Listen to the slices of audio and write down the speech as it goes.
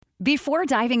Before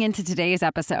diving into today's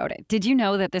episode, did you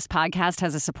know that this podcast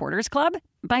has a supporters club?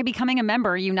 By becoming a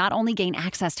member, you not only gain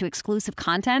access to exclusive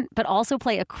content, but also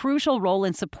play a crucial role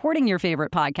in supporting your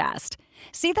favorite podcast.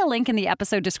 See the link in the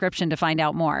episode description to find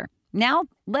out more. Now,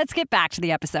 let's get back to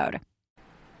the episode.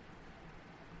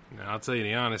 Now, I'll tell you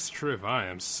the honest truth, I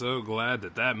am so glad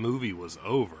that movie was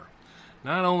over.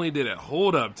 Not only did it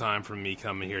hold up time for me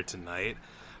coming here tonight,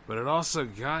 but it also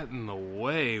got in the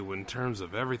way in terms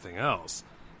of everything else.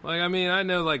 I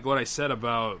know what I said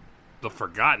about the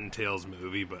Forgotten Tales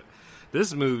movie, but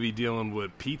this movie dealing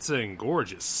with pizza and gore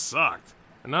just sucked.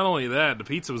 And not only that, the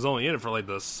pizza was only in it for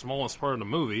the smallest part of the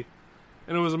movie,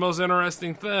 and it was the most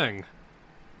interesting thing.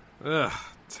 Ugh,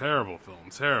 terrible film,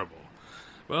 terrible.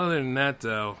 But other than that,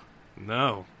 though,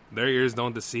 no, their ears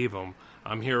don't deceive them.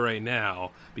 I'm here right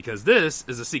now because this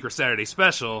is a Secret Saturday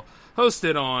special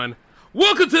hosted on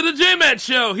Welcome to the J-Man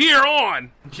Show here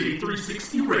on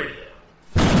J360 Radio.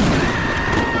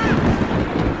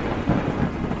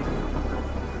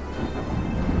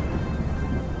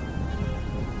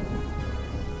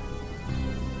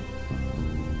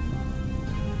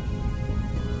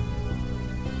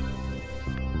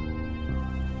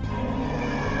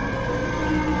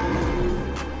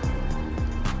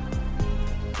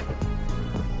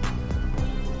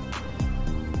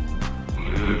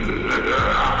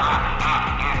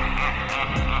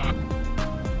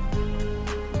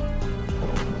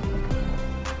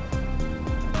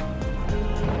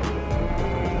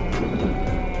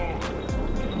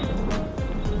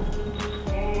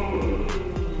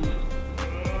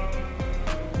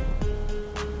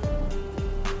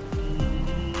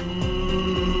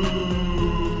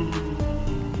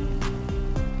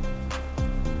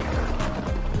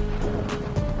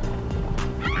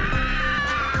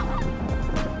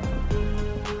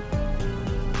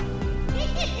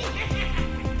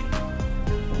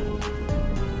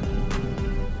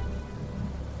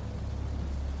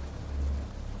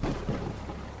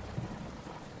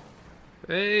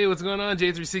 Hey, what's going on,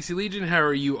 J360 Legion? How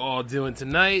are you all doing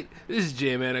tonight? This is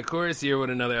J-Man, of course, here with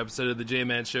another episode of the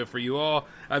J-Man Show for you all.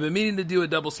 I've been meaning to do a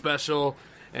double special,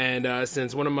 and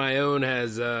since one of my own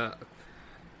has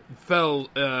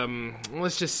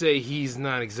let's just say he's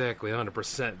not exactly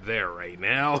 100% there right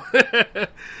now,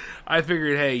 I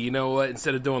figured, hey, you know what?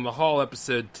 Instead of doing the Hall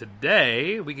episode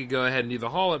today, we could go ahead and do the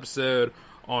Hall episode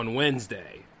on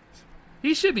Wednesday.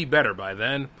 He should be better by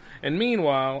then. And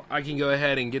meanwhile, I can go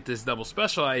ahead and get this double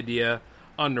special idea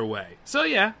underway. So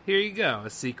yeah, here you go. A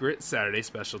Secret Saturday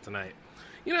special tonight.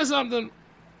 You know something?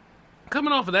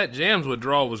 Coming off of that Jams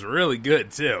withdrawal was really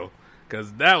good too.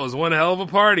 Because that was one hell of a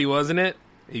party, wasn't it?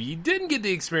 If you didn't get to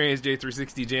experience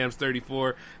J360 Jams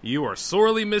 34, you are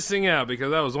sorely missing out.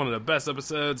 Because that was one of the best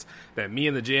episodes that me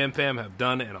and the Jam fam have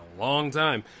done in a long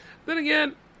time. Then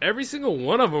again, every single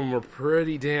one of them were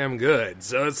pretty damn good.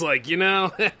 So it's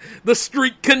the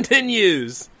streak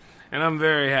continues. And I'm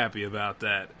very happy about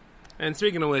that. And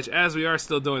speaking of which, as we are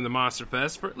still doing the Monster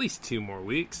Fest for at least 2 more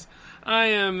weeks, I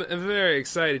am very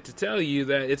excited to tell you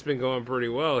that it's been going pretty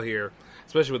well here,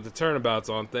 especially with the turnabouts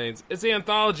on things. It's the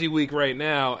anthology week right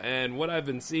now, and what I've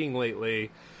been seeing lately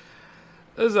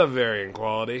is of varying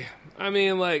quality. I'm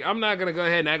not going to go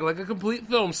ahead and act like a complete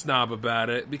film snob about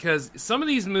it, because some of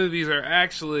these movies are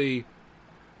actually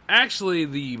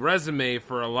the resume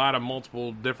for a lot of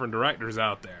multiple different directors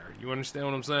out there. You understand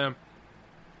what I'm saying?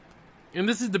 And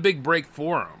this is the big break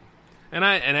for them. And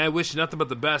I wish nothing but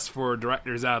the best for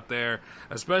directors out there,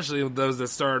 especially those that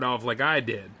started off like I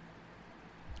did.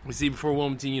 You see, before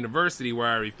Wilmington University, where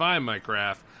I refined my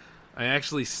craft, I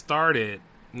actually started,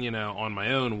 on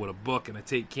my own with a book and a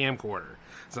tape camcorder.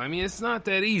 So, it's not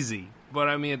that easy, but,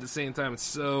 at the same time, it's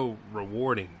so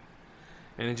rewarding.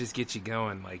 And it just gets you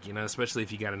going, especially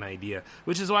if you got an idea.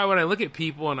 Which is why when I look at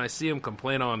people and I see them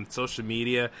complain on social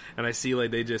media, and I see,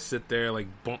 they just sit there,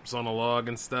 bumps on a log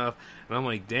and stuff, and I'm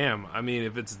like, damn,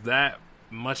 if it's that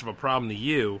much of a problem to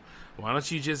you, why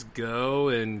don't you just go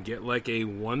and get a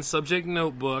one-subject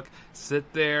notebook,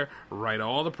 sit there, write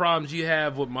all the problems you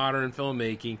have with modern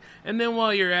filmmaking, and then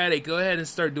while you're at it, go ahead and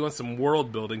start doing some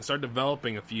world building, start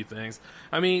developing a few things.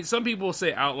 Some people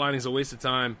say outlining is a waste of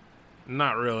time.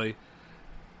 Not really.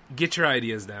 Get your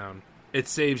ideas down. It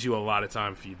saves you a lot of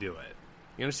time if you do it.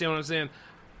 You understand what I'm saying?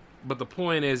 But the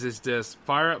point is just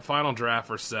fire up Final Draft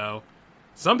or so.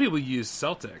 Some people use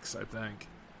Celtics, I think.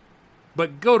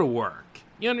 But go to work.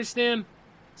 You understand?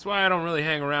 That's why I don't really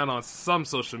hang around on some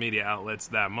social media outlets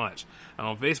that much. I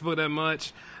don't Facebook that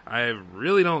much. I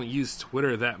really don't use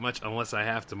Twitter that much unless I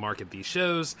have to market these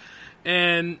shows.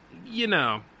 And,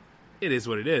 it is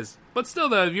what it is. But still,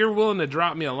 though, if you're willing to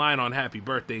drop me a line on Happy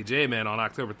Birthday, J-Man, on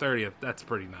October 30th, that's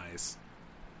pretty nice.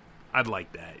 I'd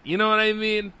like that. You know what I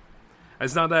mean?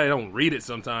 It's not that I don't read it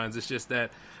sometimes. It's just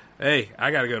that, hey,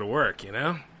 I gotta go to work, you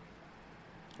know?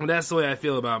 And that's the way I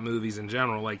feel about movies in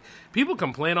general. Like, people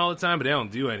complain all the time, but they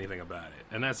don't do anything about it.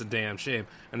 And that's a damn shame.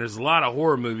 And there's a lot of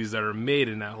horror movies that are made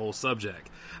in that whole subject.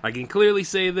 I can clearly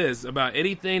say this about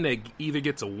anything that either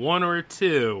gets a 1 or a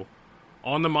 2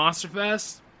 on the Monster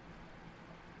Fest.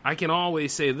 I can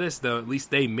always say this, though, at least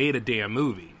they made a damn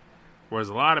movie. Whereas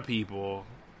a lot of people,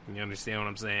 you understand what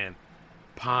I'm saying,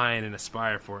 pine and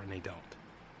aspire for it, and they don't.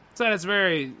 So that's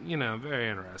very, very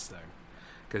interesting.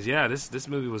 Because, yeah, this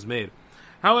movie was made.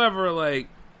 However, like,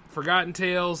 Forgotten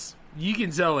Tales, you can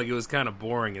tell, like, it was kind of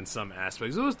boring in some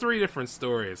aspects. It was 3 different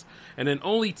stories, and then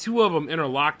only 2 of them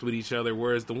interlocked with each other,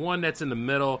 whereas the one that's in the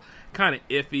middle, kind of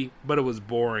iffy, but it was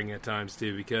boring at times,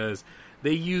 too, because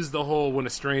they used the whole when a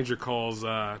stranger calls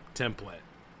template.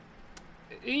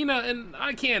 And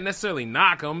I can't necessarily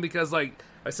knock them, because, like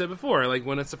I said before, like,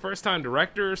 when it's a first-time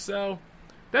director or so,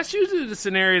 that's usually the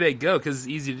scenario they go, because it's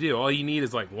easy to do. All you need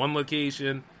is, like, one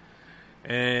location,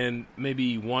 and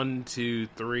maybe 2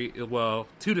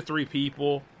 to 3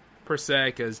 people per se,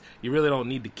 because you really don't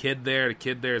need the kid there. The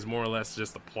kid there is more or less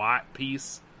just a plot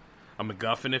piece, a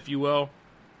MacGuffin, if you will.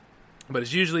 But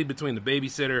it's usually between the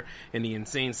babysitter and the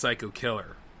insane psycho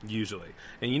killer, usually.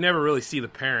 And you never really see the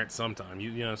parents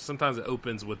sometimes. Sometimes it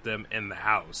opens with them in the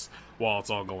house while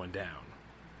it's all going down.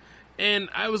 And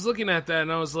I was looking at that,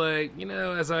 and I was like,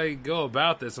 as I go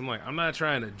about this, I'm like, I'm not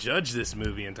trying to judge this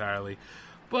movie entirely.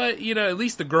 But, at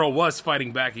least the girl was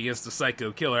fighting back against the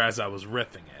psycho killer as I was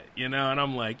riffing it, And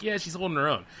I'm like, yeah, she's holding her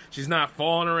own. She's not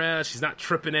falling around. She's not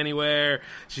tripping anywhere.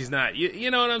 She's not, you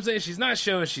know what I'm saying? She's not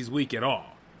showing she's weak at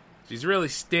all. She's really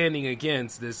standing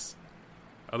against this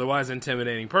otherwise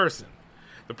intimidating person.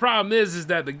 The problem is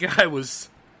that the guy was,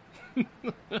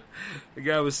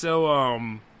 so,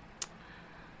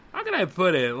 how can I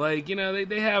put it? Like,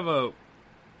 they have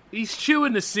he's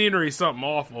chewing the scenery something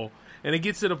awful. And it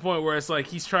gets to the point where it's like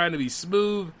he's trying to be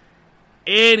smooth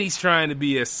and he's trying to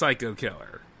be a psycho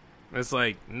killer. It's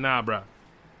like, nah, bro.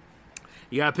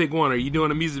 You gotta pick one. Are you doing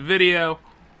a music video?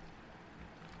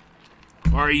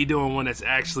 Or are you doing one that's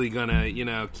actually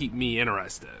gonna, keep me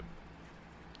interested?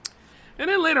 And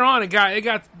then later on, it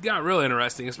got real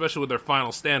interesting, especially with their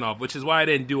final standoff, which is why I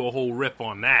didn't do a whole riff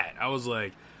on that. I was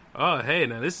like, oh, hey,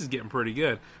 now this is getting pretty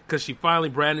good. Because she finally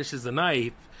brandishes a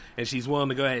knife, and she's willing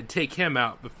to go ahead and take him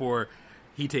out before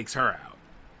he takes her out.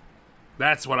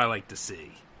 That's what I like to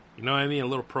see. You know what I mean? A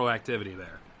little proactivity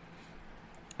there.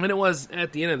 And it was,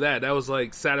 at the end of that was,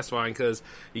 like, satisfying because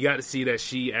you got to see that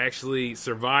she actually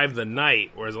survived the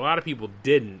night, whereas a lot of people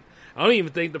didn't. I don't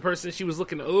even think the person she was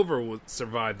looking over would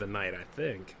survive the night, I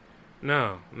think.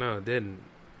 No, it didn't.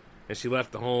 And she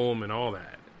left the home and all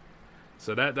that.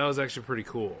 So that was actually pretty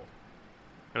cool.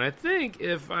 And I think,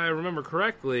 if I remember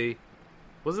correctly,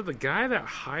 was it the guy that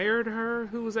hired her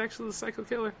who was actually the psycho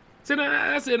killer? See,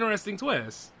 that's an interesting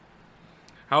twist.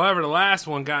 However, the last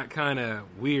one got kind of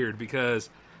weird because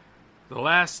the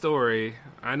last story,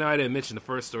 I know I didn't mention the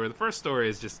first story. The first story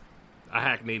is just a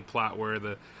hackneyed plot where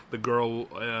the girl,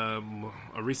 a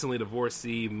recently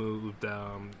divorcee, moved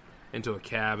into a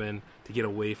cabin to get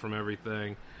away from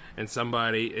everything. And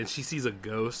she sees a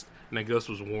ghost, and that ghost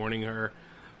was warning her.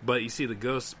 But you see, the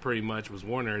ghost pretty much was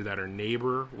warning her that her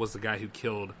neighbor was the guy who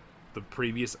killed the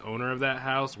previous owner of that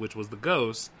house, which was the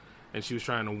ghost, and she was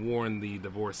trying to warn the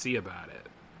divorcee about it.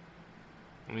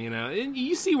 And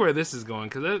you see where this is going,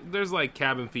 because there's like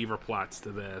cabin fever plots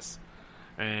to this,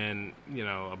 and,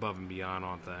 above and beyond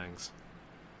on things.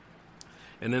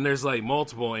 And then there's like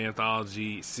multiple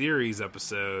anthology series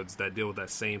episodes that deal with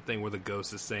that same thing where the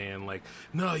ghost is saying like,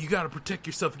 no, you got to protect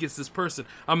yourself against this person.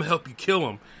 I'm going to help you kill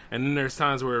him. And then there's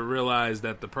times where it realized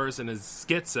that the person is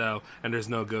schizo and there's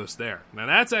no ghost there. Now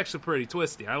that's actually pretty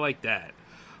twisty. I like that.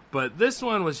 But this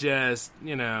one was just,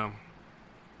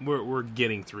 we're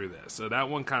getting through this. So that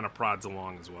one kind of prods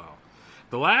along as well.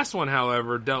 The last one,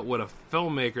 however, dealt with a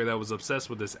filmmaker that was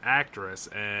obsessed with this actress,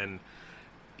 and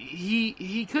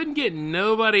he couldn't get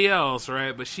nobody else,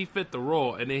 right? But she fit the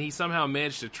role, and then he somehow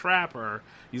managed to trap her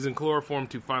using chloroform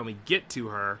to finally get to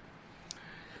her.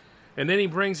 And then he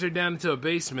brings her down into a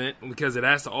basement, because it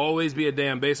has to always be a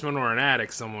damn basement or an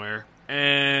attic somewhere.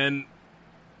 And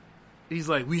he's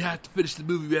like, we have to finish the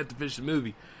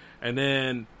movie. And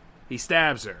then he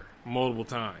stabs her multiple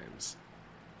times.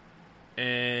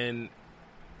 And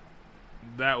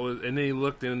then he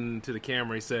looked into the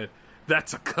camera, he said,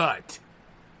 that's a cut.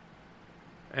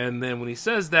 And then when he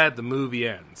says that, the movie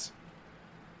ends.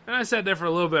 And I sat there for a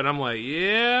little bit, and I'm like,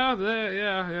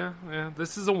 yeah,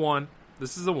 this is a 1. So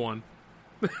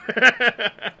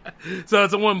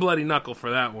it's a 1 bloody knuckle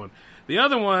for that one. The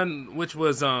other one, which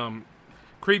was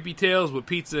Creepy Tales with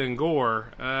Pizza and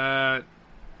Gore,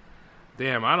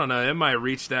 damn, I don't know. It might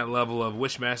reach that level of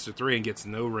Wishmaster 3 and gets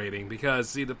no rating. Because,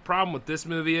 see, the problem with this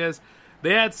movie is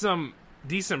they had some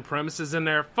decent premises in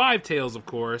there. 5 tales, of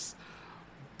course.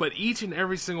 But each and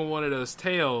every single one of those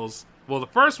tales... Well, the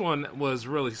first one was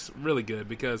really, really good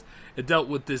because it dealt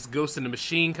with this Ghost in the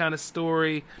Machine kind of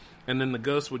story. And then the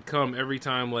ghost would come every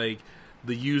time, like,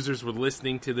 the users were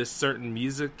listening to this certain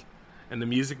music. And the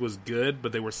music was good,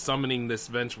 but they were summoning this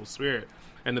vengeful spirit.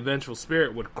 And the vengeful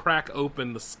spirit would crack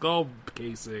open the skull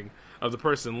casing of the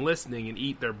person listening and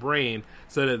eat their brain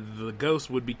so that the ghost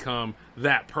would become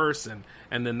that person.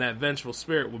 And then that vengeful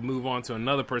spirit would move on to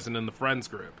another person in the friends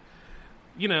group.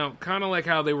 You know, kind of like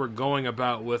how they were going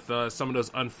about with some of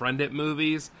those Unfriended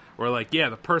movies. Where, like, yeah,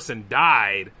 the person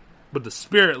died, but the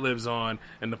spirit lives on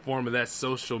in the form of that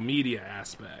social media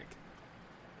aspect.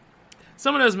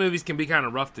 Some of those movies can be kind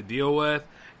of rough to deal with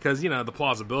because, you know, the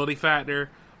plausibility factor.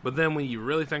 But then when you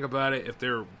really think about it, if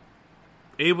they're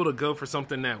able to go for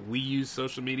something that we use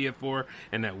social media for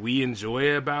and that we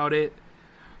enjoy about it,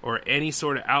 or any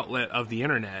sort of outlet of the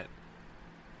internet,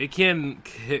 it can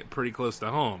hit pretty close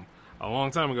to home. A long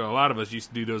time ago, a lot of us used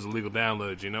to do those illegal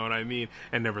downloads, you know what I mean?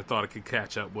 And never thought it could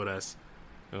catch up with us.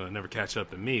 Never catch up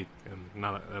to me.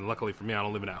 And luckily for me, I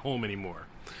don't live in that home anymore.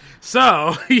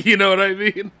 So, you know what I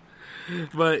mean?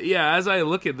 But yeah, as I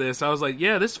look at this, I was like,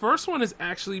 yeah, this first one is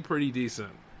actually pretty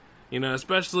decent. You know,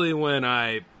 especially when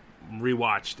I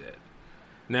rewatched it.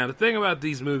 Now, the thing about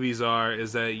these movies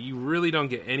is that you really don't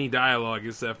get any dialogue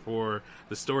except for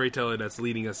the storyteller that's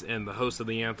leading us in, the host of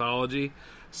the anthology.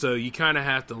 So you kind of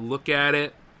have to look at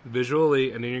it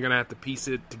visually, and then you're going to have to piece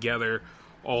it together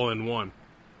all in one.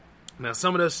 Now,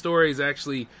 some of those stories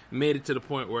actually made it to the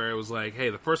point where it was like,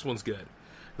 hey, the first one's good.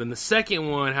 Then the second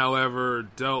one, however,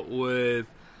 dealt with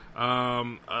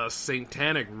a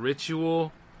satanic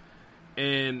ritual,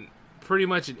 and pretty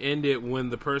much it ended when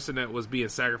the person that was being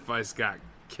sacrificed got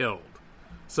killed.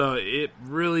 So it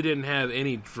really didn't have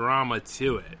any drama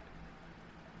to it.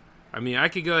 I mean, I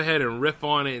could go ahead and riff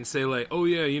on it and say, like, oh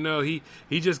yeah, you know, he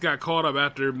just got caught up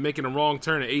after making a wrong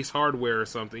turn at Ace Hardware or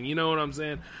something. You know what I'm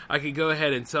saying? I could go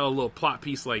ahead and tell a little plot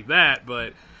piece like that,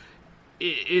 but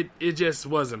it just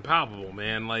wasn't palpable,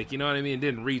 man. Like, you know what I mean? It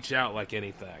didn't reach out like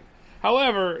anything.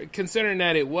 However, considering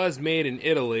that it was made in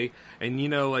Italy, and, you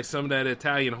know, like some of that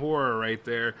Italian horror right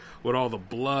there with all the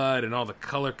blood and all the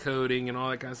color coding and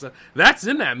all that kind of stuff, that's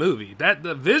in that movie. That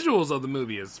the visuals of the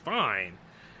movie is fine.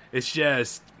 It's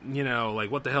just, you know,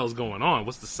 like, what the hell's going on?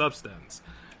 What's the substance?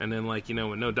 And then, like, you know,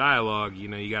 with no dialogue, you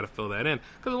know, you got to fill that in.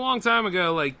 Because a long time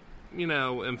ago, like, you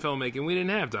know, in filmmaking, we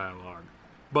didn't have dialogue.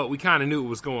 But we kind of knew what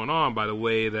was going on by the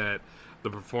way that the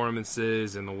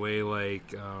performances and the way,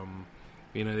 like,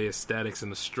 you know, the aesthetics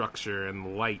and the structure and the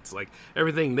lights, like,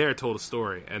 everything there told a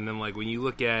story. And then, like, when you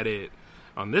look at it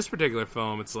on this particular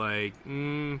film, it's like,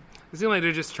 it seems like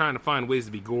they're just trying to find ways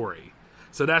to be gory.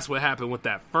 So that's what happened with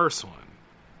that first one.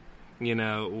 You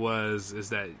know, is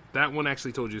that one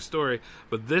actually told you a story,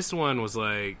 but this one was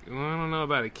like, well, I don't know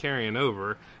about it carrying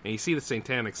over, and you see the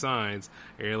satanic signs,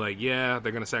 and you're like, yeah,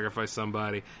 they're going to sacrifice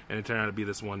somebody, and it turned out to be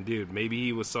this one dude. Maybe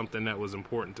he was something that was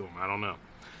important to him. I don't know.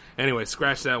 Anyway,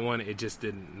 scratch that one. It just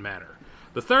didn't matter.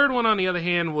 The third one, on the other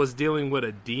hand, was dealing with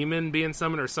a demon being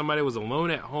summoned, or somebody was alone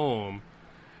at home,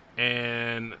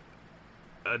 and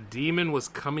a demon was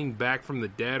coming back from the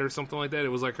dead or something like that. It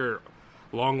was like her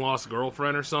long-lost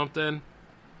girlfriend or something.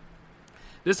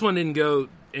 This one didn't go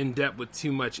in depth with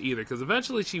too much either, because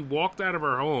eventually she walked out of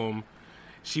her home.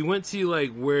 She went to,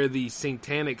 like, where the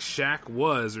satanic shack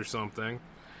was or something,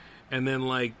 and then,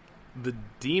 like, the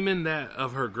demon that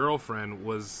of her girlfriend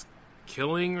was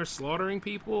killing or slaughtering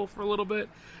people for a little bit.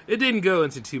 It didn't go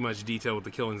into too much detail with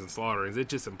the killings and slaughterings. It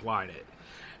just implied it.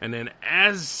 And then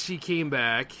as she came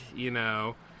back, you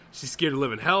know, she scared the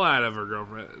living hell out of her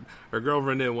girlfriend. Her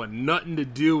girlfriend didn't want nothing to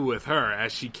do with her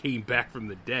as she came back from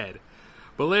the dead.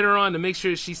 But later on, to make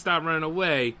sure she stopped running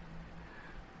away,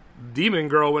 Demon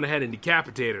Girl went ahead and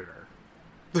decapitated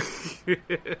her.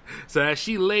 So as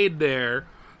she laid there,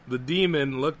 the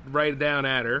demon looked right down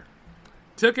at her,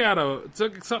 took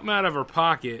something out of her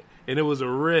pocket, and it was a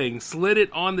ring, slid it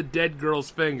on the dead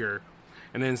girl's finger,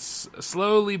 and then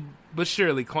slowly but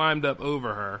surely climbed up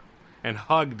over her and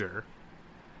hugged her.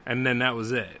 And then that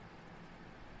was it.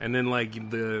 And then,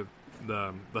 like, the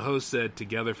host said,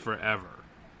 together forever.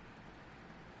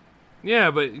 Yeah,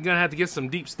 but you're going to have to get some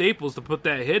deep staples to put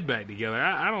that head back together.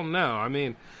 I don't know. I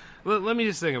mean, let me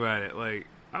just think about it. Like,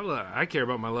 I care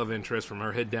about my love interest from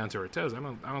her head down to her toes.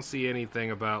 I don't see anything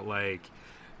about, like,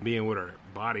 being with her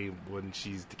body when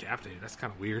she's decapitated. That's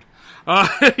kind of weird.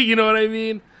 You know what I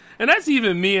mean? And that's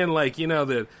even me and, like, you know,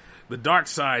 the dark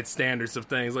side standards of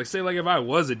things. Like, say, like, if I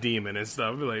was a demon and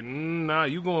stuff, I'd be like, nah,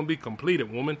 you gonna be completed,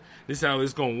 woman. This is how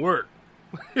it's gonna work.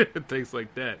 Things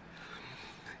like that.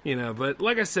 You know, but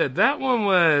like I said, that one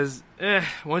was,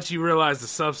 once you realize the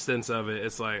substance of it,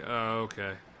 it's like, oh,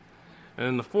 okay. And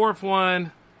then the fourth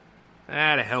one,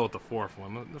 to hell with the fourth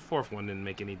one. The fourth one didn't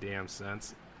make any damn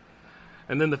sense.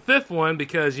 And then the fifth one,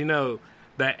 because, you know,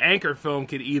 that anchor film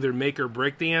could either make or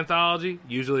break the anthology.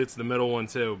 Usually it's the middle one,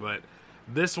 too. But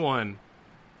this one,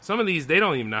 some of these, they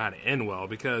don't even know how to end well,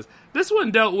 because this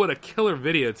one dealt with a killer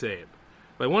videotape.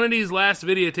 Like, one of these last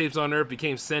videotapes on Earth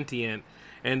became sentient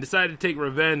and decided to take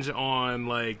revenge on,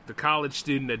 like, the college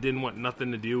student that didn't want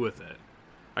nothing to do with it.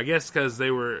 I guess because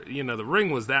they were, you know, The Ring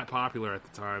was that popular at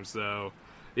the time, so,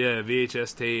 yeah,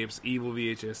 VHS tapes, evil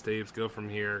VHS tapes, go from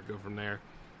here, go from there.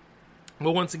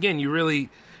 But once again, you really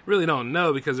don't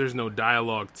know, because there's no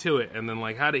dialogue to it. And then,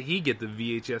 like, how did he get the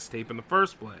VHS tape in the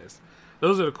first place?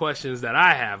 Those are the questions that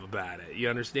I have about it, you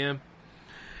understand?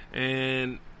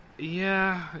 And,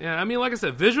 yeah, I mean, like I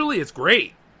said, visually, it's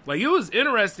great. Like, it was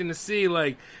interesting to see,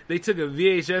 like, they took a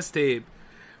VHS tape,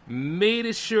 made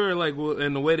it sure, like,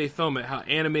 in the way they film it, how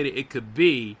animated it could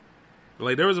be.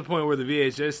 Like, there was a point where the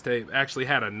VHS tape actually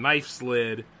had a knife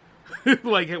slid,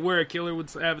 like, where a killer would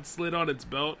have it slid on its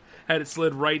belt, had it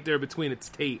slid right there between its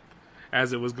tape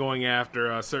as it was going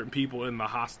after certain people in the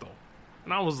hostel.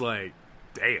 And I was like,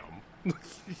 damn.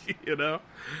 You know?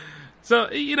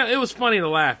 So, you know, it was funny to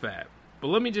laugh at. But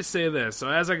let me just say this. So,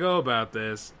 as I go about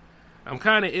this, I'm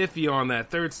kind of iffy on that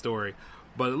third story,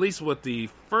 but at least with the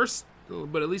first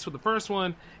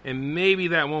one, and maybe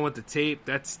that one with the tape,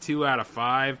 that's 2 out of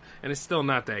 5, and it's still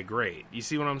not that great. You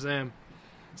see what I'm saying?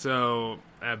 So,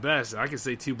 at best, I could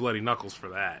say 2 bloody knuckles for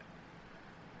that.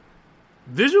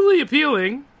 Visually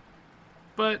appealing,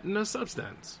 but no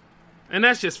substance. And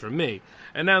that's just for me.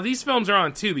 And now these films are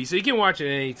on Tubi, so you can watch it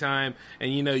at any time,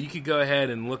 and, you know, you could go ahead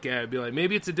and look at it and be like,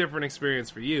 maybe it's a different experience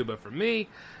for you, but for me,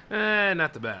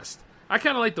 not the best. I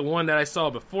kind of like the one that I saw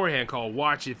beforehand called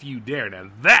Watch If You Dare.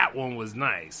 Now, that one was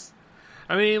nice.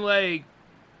 I mean, like,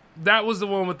 that was the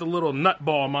one with the little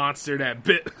nutball monster that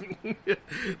bit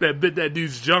that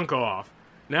dude's junk off.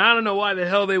 Now, I don't know why the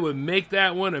hell they would make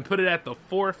that one and put it at the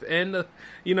fourth end, at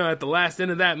the last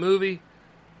end of that movie.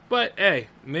 But, hey,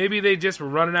 maybe they just were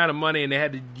running out of money and they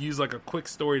had to use, like, a quick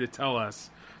story to tell us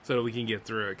so that we can get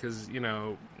through it. Because, you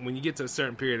know, when you get to a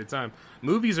certain period of time,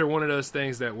 movies are one of those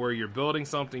things that where you're building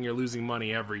something, you're losing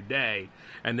money every day.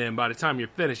 And then by the time you're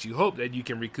finished, you hope that you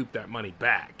can recoup that money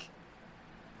back.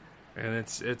 And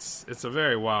it's a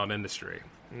very wild industry,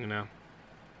 you know.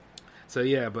 So,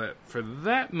 yeah, but for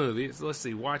that movie, let's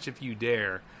see, Watch If You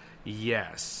Dare,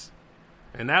 yes.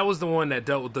 And that was the one that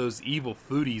dealt with those evil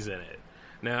foodies in it.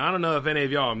 Now, I don't know if any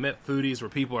of y'all have met foodies where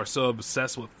people are so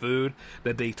obsessed with food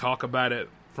that they talk about it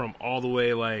from all the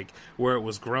way, like, where it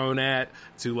was grown at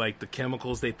to, like, the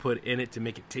chemicals they put in it to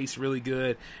make it taste really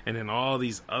good, and then all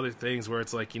these other things where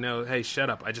it's like, you know, hey,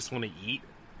 shut up, I just want to eat.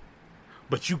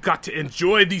 But you got to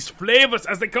enjoy these flavors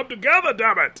as they come together,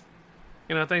 damn it!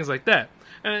 You know, things like that.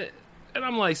 And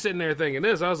I'm, like, sitting there thinking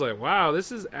this. I was like, wow,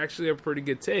 this is actually a pretty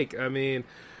good take. I mean,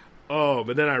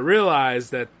 but then I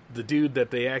realized that the dude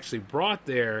that they actually brought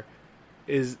there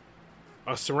is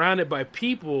surrounded by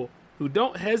people who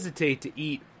don't hesitate to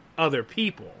eat other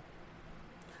people.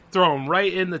 Throw him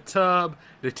right in the tub.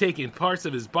 They're taking parts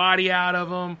of his body out of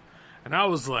him. And I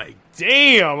was like,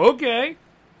 damn, okay.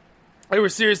 They were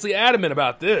seriously adamant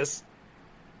about this.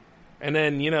 And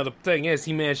then, you know, the thing is,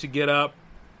 he managed to get up,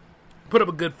 put up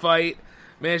a good fight,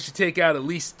 managed to take out at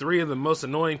least 3 of the most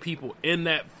annoying people in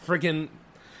that friggin'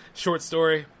 short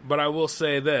story. But I will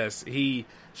say this, he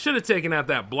should have taken out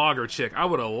that blogger chick. I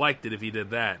would have liked it if he did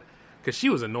that, because she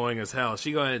was annoying as hell.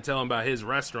 She go ahead and tell him about his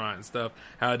restaurant and stuff,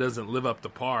 how it doesn't live up to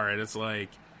par, and it's like,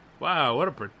 wow, what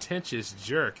a pretentious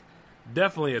jerk.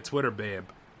 Definitely a Twitter babe.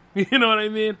 You know what I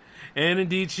mean? And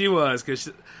indeed she was, because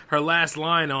her last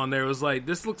line on there was like,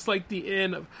 this looks like the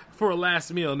end for a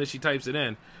last meal, and then she types it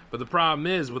in. But the problem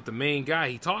is, with the main guy,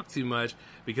 he talked too much,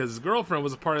 because his girlfriend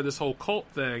was a part of this whole cult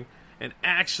thing, and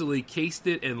actually cased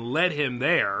it and led him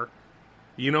there.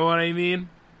 You know what I mean?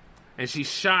 And she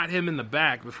shot him in the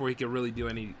back before he could really do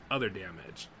any other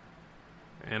damage.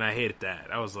 And I hated that.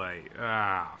 I was like,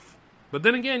 ah. But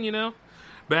then again, you know,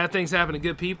 bad things happen to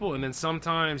good people, and then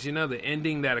sometimes, you know, the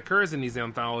ending that occurs in these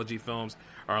anthology films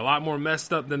are a lot more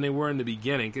messed up than they were in the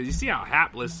beginning, because you see how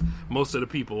hapless most of the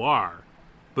people are.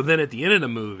 But then at the end of the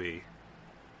movie,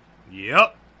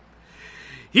 yep,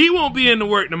 he won't be in to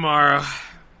work tomorrow.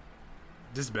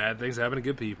 Just bad things happen to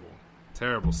good people.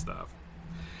 Terrible stuff.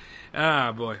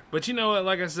 Ah, boy. But you know what?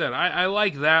 Like I said, I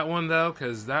like that one, though,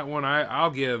 because that one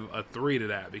I'll give a 3 to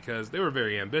that because they were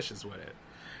very ambitious with it.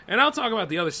 And I'll talk about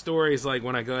the other stories like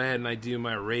when I go ahead and I do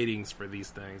my ratings for these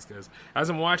things because as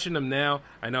I'm watching them now,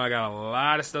 I know I got a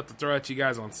lot of stuff to throw at you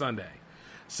guys on Sunday.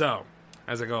 So,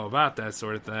 as I go about that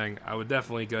sort of thing, I would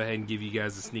definitely go ahead and give you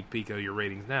guys a sneak peek of your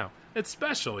ratings now. It's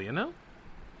special, you know?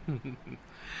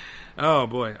 Oh,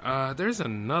 boy. There's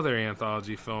another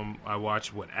anthology film I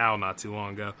watched with Al not too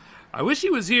long ago. I wish he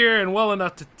was here and well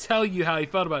enough to tell you how he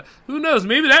felt about it. Who knows?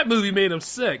 Maybe that movie made him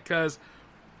sick, because,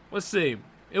 let's see,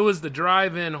 it was the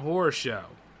Drive-In Horror Show.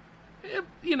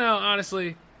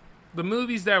 Honestly, the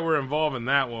movies that were involved in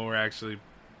that one were actually,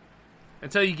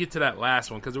 until you get to that last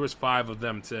one, because there was 5 of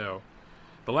them, too.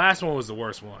 The last one was the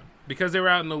worst one, because they were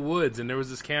out in the woods, and there was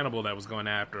this cannibal that was going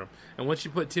after them. And once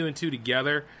you put 2 and 2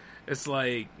 together, it's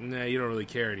like, nah, you don't really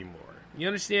care anymore. You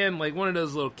understand? Like one of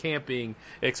those little camping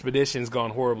expeditions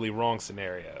gone horribly wrong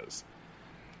scenarios.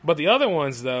 But the other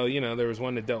ones, though, there was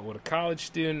one that dealt with a college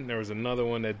student. There was another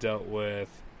one that dealt with,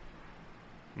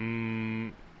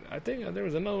 I think there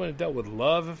was another one that dealt with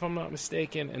love, if I'm not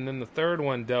mistaken. And then the third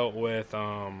one dealt with,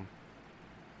 hell,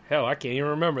 I can't even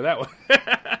remember that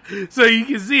one. So you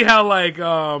can see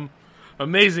how,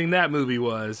 amazing that movie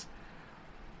was.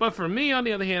 But for me, on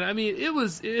the other hand, I mean,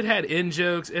 it had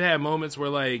in-jokes. It had moments where,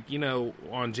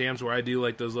 on jams where I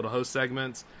do, those little host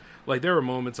segments, there were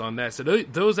moments on that. So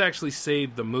those actually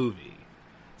saved the movie.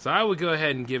 So I would go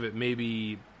ahead and give it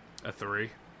maybe a 3.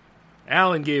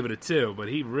 Alan gave it a 2, but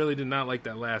he really did not like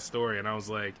that last story. And I was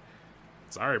like,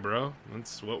 sorry, bro.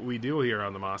 That's what we do here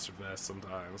on the Monster Fest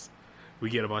sometimes.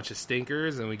 We get a bunch of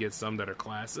stinkers, and we get some that are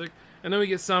classic. And then we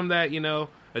get some that,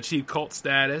 achieve cult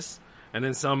status. And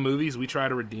then some movies we try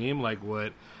to redeem, like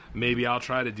what maybe I'll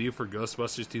try to do for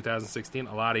Ghostbusters 2016.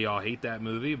 A lot of y'all hate that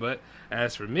movie, but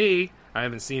as for me, I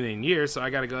haven't seen it in years, so I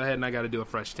got to go ahead and I got to do a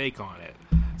fresh take on it.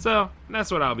 So that's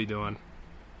what I'll be doing.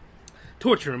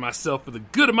 Torturing myself for the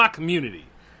good of my community.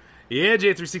 Yeah,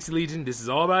 J360 Legion, this is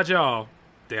all about y'all.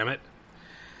 Damn it.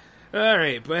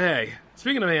 Alright, but hey,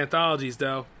 speaking of anthologies,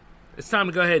 though, it's time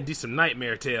to go ahead and do some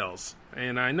Nightmare Tales.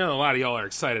 And I know a lot of y'all are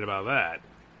excited about that.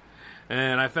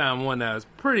 And I found one that was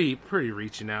pretty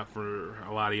reaching out for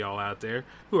a lot of y'all out there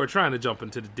who are trying to jump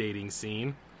into the dating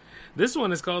scene. This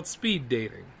one is called Speed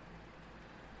Dating.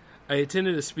 I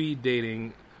attended a speed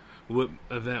dating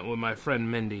event with my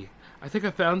friend Mindy. I think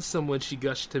I found someone, she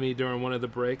gushed to me during one of the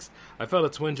breaks. I felt a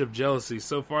twinge of jealousy.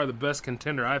 So far, the best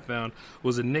contender I found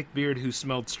was a Nick Beard who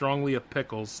smelled strongly of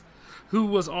pickles, who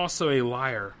was also a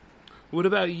liar. What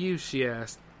about you, she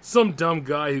asked. Some dumb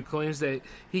guy who claims that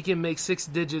he can make 6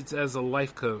 digits as a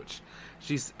life coach.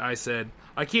 I said,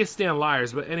 I can't stand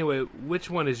liars, but anyway, which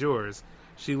one is yours?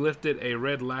 She lifted a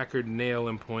red lacquered nail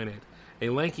and pointed. A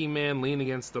lanky man leaned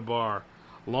against the bar.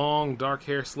 Long, dark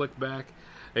hair slicked back,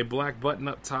 a black button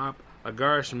up top, a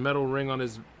garish metal ring on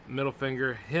his middle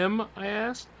finger. Him? I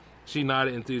asked. She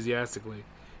nodded enthusiastically.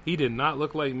 He did not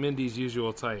look like Mindy's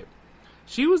usual type.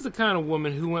 She was the kind of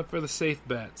woman who went for the safe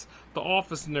bets, the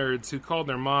office nerds who called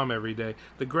their mom every day,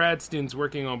 the grad students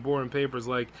working on boring papers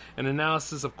like an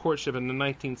analysis of courtship in the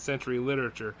 19th century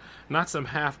literature, not some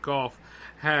half golf,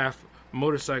 half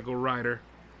motorcycle rider.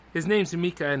 His name's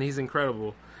Mika and he's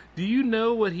incredible. Do you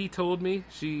know what he told me?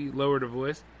 She lowered her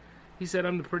voice. He said,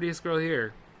 I'm the prettiest girl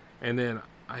here. And then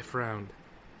I frowned.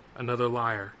 Another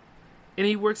liar. And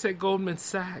he works at Goldman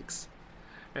Sachs.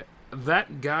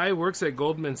 That guy works at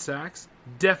Goldman Sachs?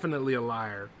 Definitely a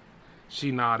liar.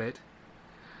 She nodded.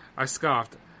 I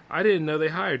scoffed. I didn't know they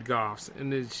hired goths.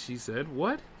 And then she said,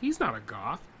 what? He's not a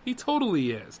goth. He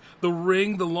totally is. The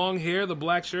ring, the long hair, the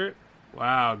black shirt.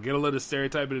 Wow, get a little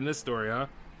stereotyping in this story, huh?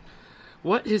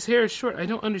 What? His hair is short. I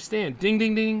don't understand. Ding,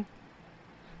 ding, ding.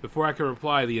 Before I could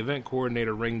reply, the event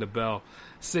coordinator rang the bell,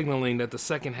 signaling that the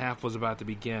second half was about to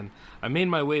begin. I made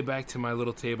my way back to my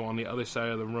little table on the other side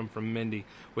of the room from Mindy,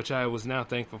 which I was now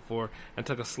thankful for, and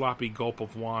took a sloppy gulp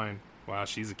of wine. Wow,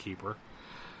 she's a keeper.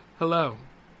 Hello.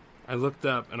 I looked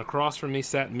up, and across from me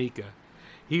sat Mika.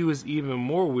 He was even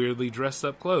more weirdly dressed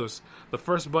up close. The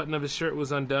first button of his shirt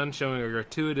was undone, showing a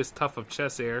gratuitous tuft of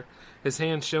chest hair. His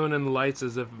hands shone in the lights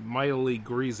as if mightily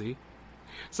greasy.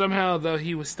 Somehow, though,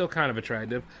 he was still kind of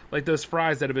attractive, like those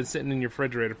fries that have been sitting in your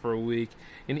refrigerator for a week,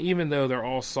 and even though they're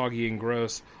all soggy and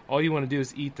gross, all you want to do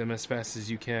is eat them as fast as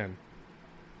you can.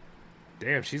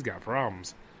 Damn, she's got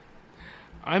problems.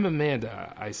 I'm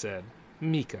Amanda, I said.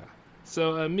 Mika.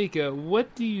 So, Mika,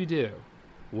 what do you do?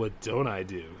 What don't I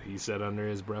do? He said under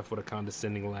his breath with a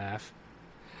condescending laugh.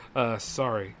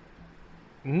 Sorry.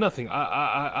 Nothing.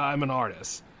 I'm an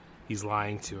artist. He's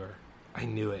lying to her. I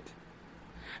knew it.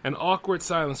 An awkward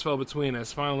silence fell between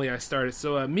us. Finally, I started,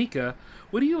 "So, Mika,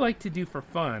 what do you like to do for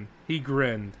fun?" He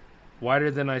grinned,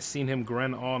 wider than I'd seen him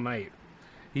grin all night.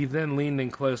 He then leaned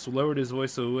in close, lowered his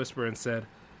voice to a whisper, and said,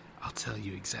 "I'll tell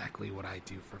you exactly what I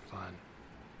do for fun."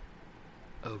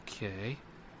 "Okay."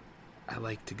 "I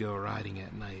like to go riding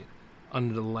at night,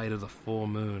 under the light of the full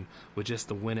moon, with just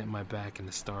the wind at my back and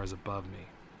the stars above me."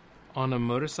 "On a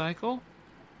motorcycle?"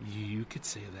 "You could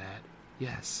say that,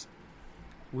 yes."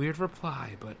 Weird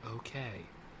reply, but okay.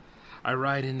 "I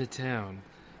ride into town,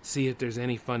 see if there's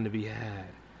any fun to be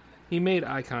had." He made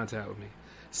eye contact with me.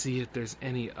 "See if there's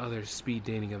any other speed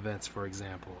dating events, for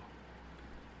example."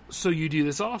 "So you do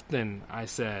this often," I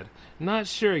said, not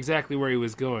sure exactly where he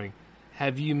was going.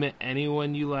 "Have you met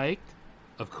anyone you liked?"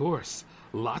 "Of course,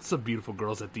 lots of beautiful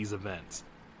girls at these events."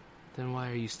 "Then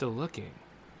why are you still looking?"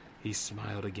 He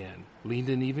smiled again, leaned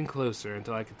in even closer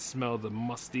until I could smell the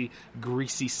musty,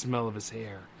 greasy smell of his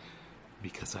hair.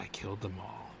 "Because I killed them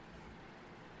all."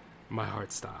 My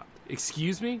heart stopped.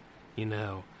 "Excuse me? You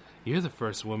know, you're the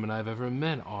first woman I've ever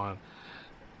met on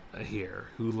here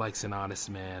who likes an honest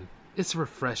man. It's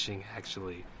refreshing,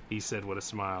 actually," he said with a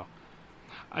smile.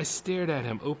 I stared at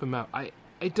him, open mouth. I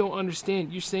don't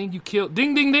understand. You're saying you killed...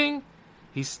 Ding, ding, ding!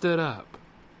 He stood up.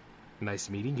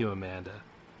 "Nice meeting you, Amanda."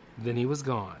 Then he was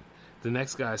gone. The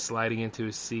next guy sliding into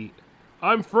his seat.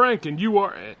 "I'm Frank, and you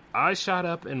are..." I shot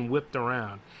up and whipped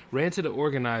around, ran to the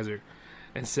organizer,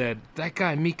 and said, "That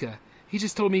guy, Mika, he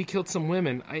just told me he killed some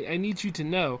women. I need you to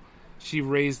know." She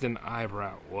raised an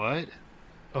eyebrow. "What?"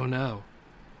 "Oh, no."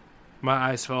 My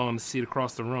eyes fell on the seat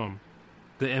across the room.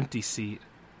 The empty seat,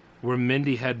 where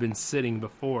Mindy had been sitting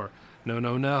before.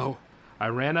 No. I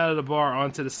ran out of the bar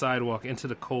onto the sidewalk, into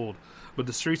the cold, but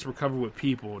the streets were covered with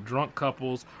people, drunk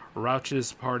couples,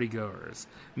 raucous partygoers.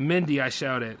 "Mindy," I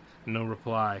shouted. No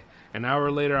reply. An hour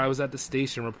later, I was at the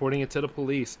station, reporting it to the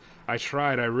police. I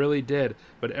tried, I really did,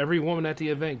 but every woman at the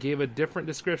event gave a different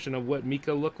description of what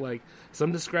Mika looked like.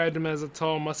 Some described him as a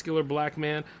tall, muscular black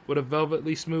man with a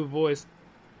velvetly smooth voice.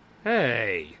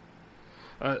 Hey!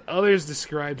 Others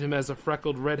described him as a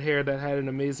freckled red hair that had an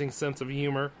amazing sense of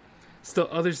humor. Still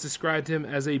others described him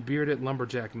as a bearded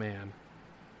lumberjack man.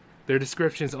 Their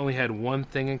descriptions only had one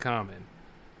thing in common.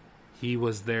 He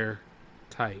was their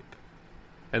type.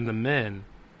 And the men,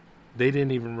 they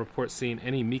didn't even report seeing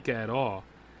any Mika at all.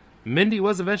 Mindy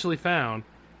was eventually found.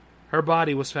 Her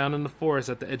body was found in the forest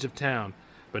at the edge of town,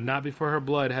 but not before her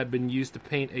blood had been used to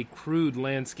paint a crude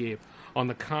landscape on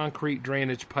the concrete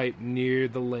drainage pipe near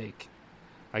the lake.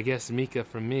 I guess Mika,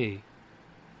 for me,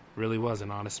 really was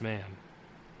an honest man.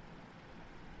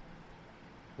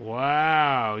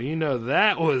 Wow,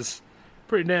 that was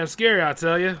pretty damn scary, I'll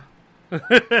tell you.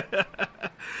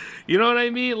 You know what I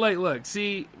mean? Like, look,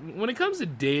 see, when it comes to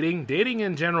dating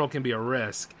in general can be a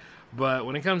risk. But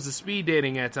when it comes to speed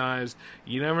dating at times,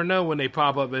 you never know when they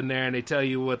pop up in there and they tell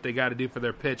you what they got to do for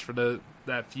their pitch for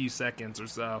that few seconds or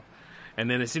so. And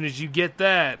then as soon as you get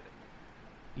that,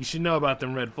 you should know about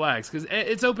them red flags, because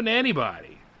it's open to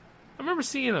anybody. I remember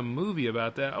seeing a movie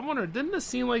about that. I wonder, didn't a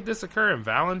scene like this occur in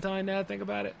Valentine, now I think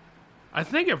about it? I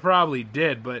think it probably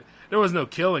did, but there was no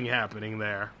killing happening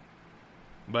there.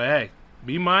 But hey,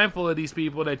 be mindful of these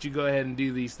people that you go ahead and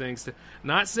do these things to.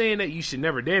 Not saying that you should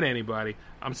never date anybody.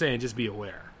 I'm saying just be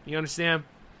aware. You understand?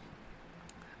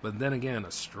 But then again,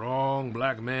 a strong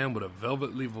black man with a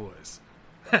velvetly voice.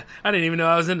 I didn't even know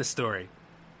I was in the story.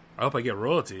 I hope I get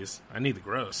royalties. I need the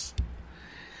gross.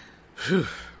 Whew.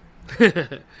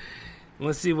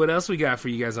 Let's see what else we got for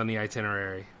you guys on the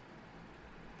itinerary.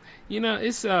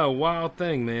 It's a wild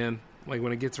thing, man. Like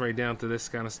when it gets right down to this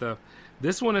kind of stuff.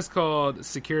 This one is called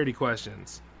Security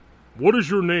Questions. What is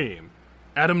your name?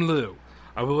 Adam Liu.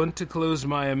 I want to close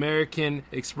my American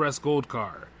Express Gold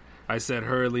card, I said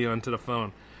hurriedly onto the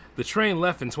phone. The train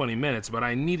left in 20 minutes, but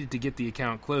I needed to get the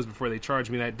account closed before they charged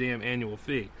me that damn annual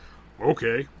fee.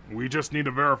 Okay, we just need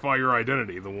to verify your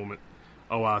identity, the woman.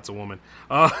 Oh, wow, it's a woman.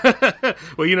 Well,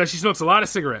 she smokes a lot of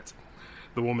cigarettes,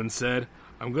 the woman said.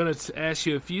 I'm going to ask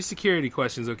you a few security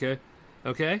questions, okay?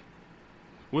 Okay?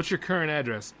 What's your current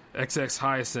address? XX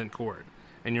Hyacinth Court.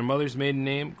 And your mother's maiden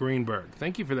name? Greenberg.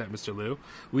 Thank you for that, Mr. Liu.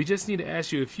 We just need to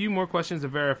ask you a few more questions to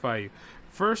verify you.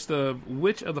 First,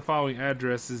 which of the following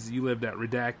addresses you lived at?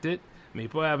 Redacted,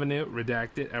 Maple Avenue,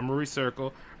 redacted, Emery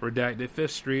Circle, redacted,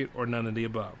 5th Street, or none of the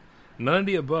above? None of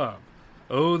the above.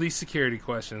 Oh, these security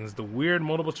questions, the weird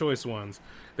multiple choice ones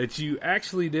that you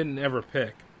actually didn't ever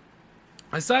pick.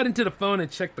 I sighed into the phone and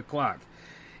checked the clock.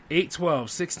 8:12,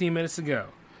 16 minutes ago.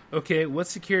 Okay, what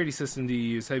security system do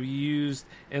you use? Have you used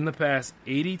in the past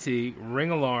ADT, Ring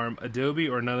Alarm, Adobe,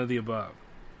 or none of the above?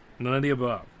 None of the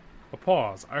above. A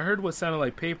pause. I heard what sounded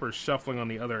like papers shuffling on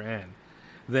the other end.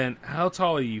 Then, how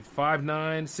tall are you?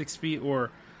 5'9", 6 feet, or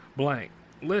blank?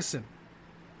 Listen.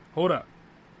 Hold up.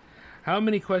 How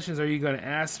many questions are you going to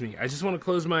ask me? I just want to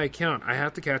close my account. I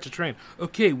have to catch a train.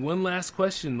 Okay, one last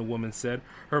question, the woman said.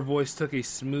 Her voice took a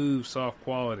smooth, soft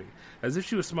quality, as if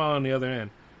she was smiling on the other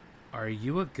end. Are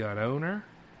you a gun owner?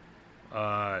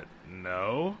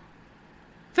 No.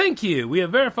 Thank you. We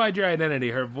have verified your identity.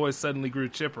 Her voice suddenly grew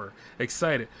chipper,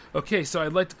 excited. Okay, so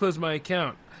I'd like to close my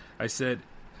account. I said,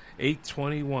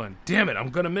 8:21. Damn it, I'm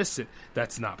going to miss it.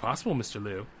 That's not possible, Mr.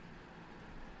 Liu.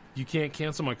 You can't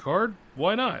cancel my card?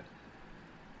 Why not?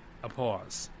 A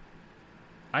pause.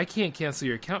 I can't cancel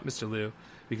your account, Mr. Liu,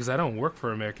 because I don't work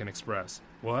for American Express.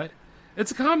 What?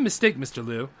 It's a common mistake, Mr.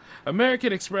 Liu.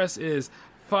 American Express is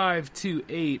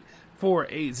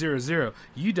 528-4800.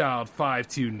 You dialed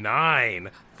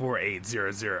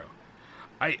 529-4800.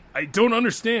 I don't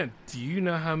understand. Do you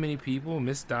know how many people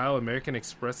misdial American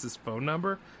Express's phone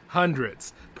number?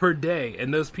 Hundreds per day,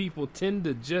 and those people tend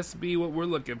to just be what we're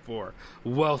looking for.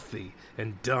 Wealthy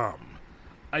and dumb.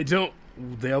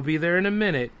 They'll be there in a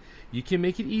minute. You can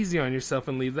make it easy on yourself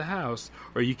and leave the house,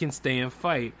 or you can stay and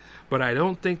fight. But I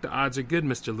don't think the odds are good,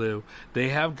 Mr. Liu. They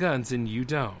have guns and you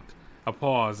don't. A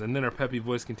pause, and then her peppy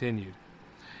voice continued.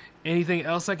 Anything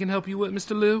else I can help you with,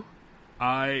 Mr. Liu?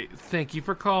 I thank you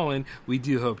for calling. We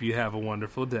do hope you have a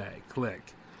wonderful day.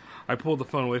 Click. I pulled the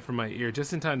phone away from my ear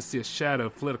just in time to see a shadow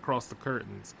flit across the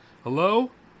curtains.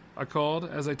 Hello? I called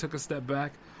as I took a step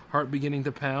back, heart beginning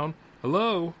to pound.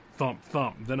 Hello? Thump,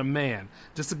 thump. Then a man.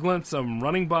 Just a glimpse of him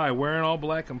running by, wearing all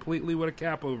black, completely with a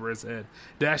cap over his head,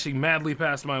 dashing madly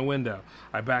past my window.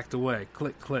 I backed away.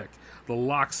 Click, click. The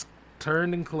locks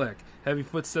turned and clicked. Heavy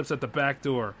footsteps at the back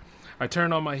door. I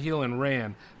turned on my heel and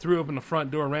ran, threw open the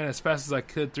front door, ran as fast as I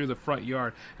could through the front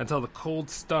yard until the cold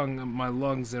stung my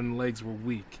lungs and legs were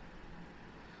weak.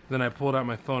 Then I pulled out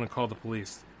my phone and called the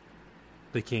police.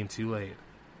 They came too late.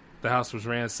 The house was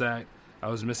ransacked. I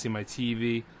was missing my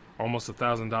TV, almost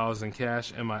 $1,000 in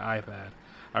cash, and my iPad.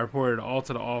 I reported it all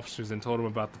to the officers and told them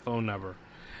about the phone number.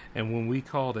 And when we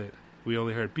called it, we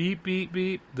only heard beep, beep,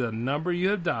 beep. The number you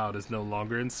have dialed is no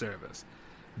longer in service.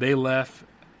 They left.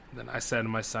 Then I sat in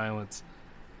my silence,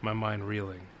 my mind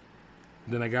reeling.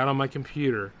 Then I got on my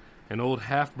computer, an old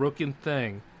half-broken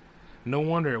thing. No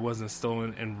wonder it wasn't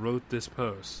stolen, and wrote this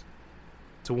post.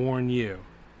 To warn you,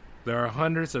 there are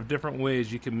hundreds of different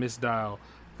ways you can misdial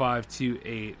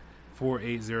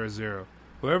 528-4800.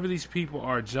 Whoever these people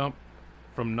are, jump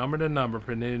from number to number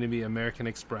pretending to be American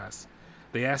Express.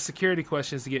 They ask security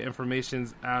questions to get information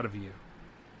out of you,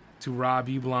 to rob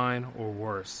you blind or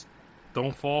worse.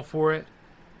 Don't fall for it.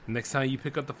 Next time you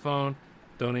pick up the phone,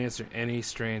 don't answer any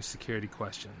strange security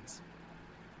questions.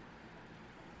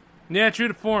 Yeah, true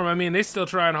to form. I mean, they're still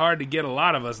trying hard to get a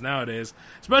lot of us nowadays,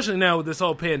 especially now with this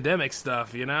whole pandemic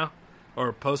stuff, you know?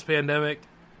 Or post-pandemic.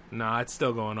 Nah, it's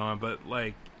still going on, but,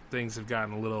 like, things have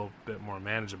gotten a little bit more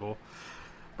manageable.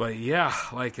 But, yeah,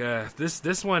 like,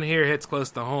 this one here hits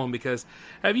close to home because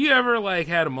have you ever, like,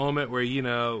 had a moment where, you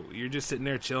know, you're just sitting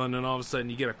there chilling and all of a sudden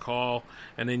you get a call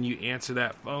and then you answer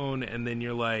that phone and then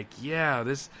you're like, yeah,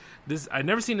 this I've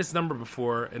never seen this number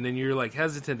before, and then you're, like,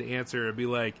 hesitant to answer or be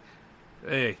like,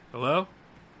 hey, hello?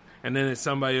 And then it's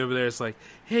somebody over there that's like,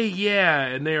 hey, yeah,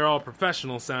 and they're all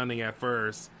professional sounding at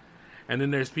first. And then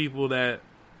there's people that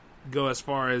go as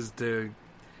far as to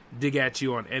dig at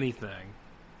you on anything.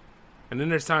 And then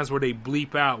there's times where they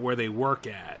bleep out where they work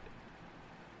at.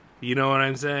 You know what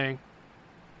I'm saying?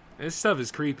 This stuff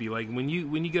is creepy. Like, when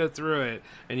you go through it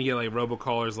and you get, like,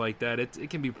 robocallers like that, it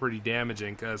can be pretty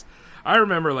damaging. Because I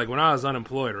remember, like, when I was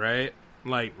unemployed, right?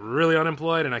 Like, really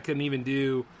unemployed, and I couldn't even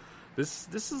do... This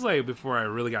is, like, before I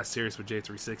really got serious with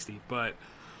J360. But,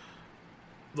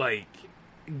 like...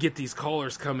 get these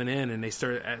callers coming in and they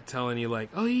start telling you like,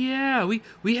 oh yeah,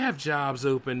 we have jobs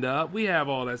opened up, we have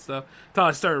all that stuff, until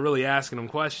I started really asking them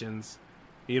questions,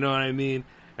 you know what I mean?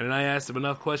 And then I asked them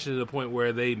enough questions to the point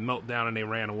where they melt down and they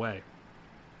ran away.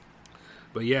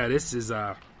 But yeah, this is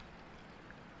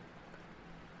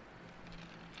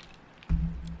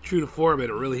true to form,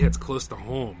 it really hits close to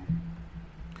home,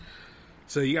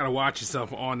 so you gotta watch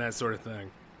yourself on that sort of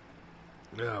thing.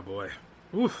 Oh boy.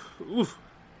 Oof.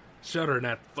 Shuddering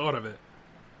at the thought of it.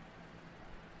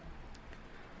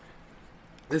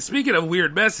 And speaking of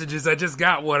weird messages, I just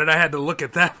got one and I had to look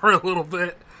at that for a little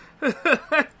bit.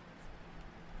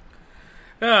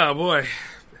 Oh boy.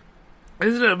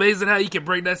 Isn't it amazing how you can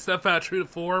bring that stuff out true to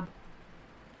form?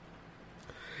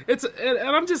 And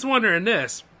I'm just wondering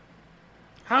this.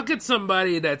 How could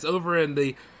somebody that's over in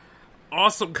the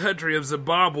awesome country of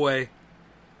Zimbabwe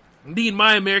need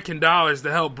my American dollars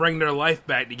to help bring their life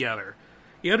back together?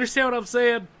 You understand what I'm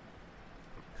saying?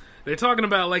 They're talking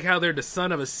about like how they're the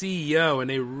son of a CEO and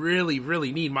they really,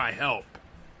 really need my help.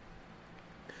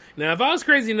 Now, if I was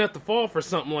crazy enough to fall for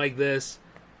something like this,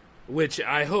 which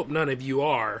I hope none of you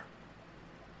are,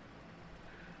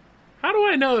 how do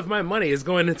I know if my money is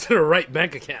going into the right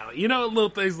bank account? You know, little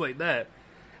things like that.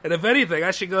 And if anything,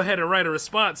 I should go ahead and write a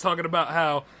response talking about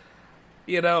how,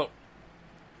 you know,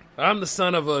 I'm the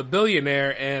son of a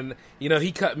billionaire and, you know,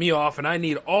 he cut me off and I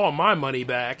need all my money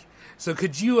back. So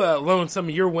could you loan some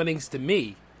of your winnings to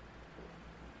me?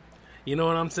 You know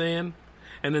what I'm saying?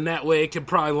 And then that way it could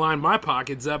probably line my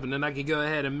pockets up and then I could go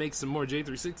ahead and make some more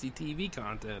J360 TV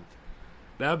content.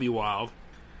 That would be wild.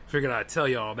 Figured I'd tell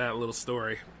y'all that little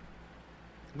story.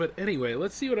 But anyway,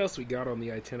 let's see what else we got on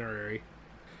the itinerary.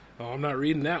 Oh, I'm not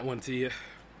reading that one to you.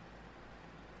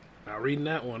 Not reading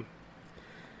that one.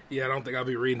 Yeah, I don't think I'll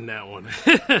be reading that one.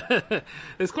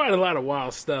 There's quite a lot of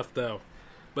wild stuff, though.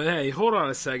 But hey, hold on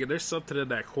a second. There's something in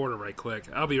that corner right quick.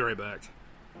 I'll be right back.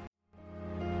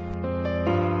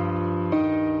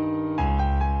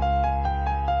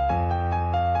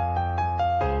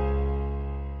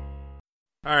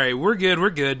 Alright, we're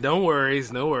good. No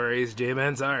worries.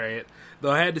 J-Man's alright.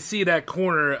 Though I had to see that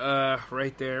corner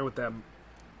right there with that...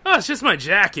 Oh, it's just my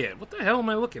jacket. What the hell am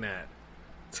I looking at?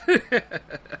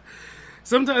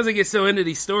 Sometimes I get so into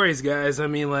these stories, guys. I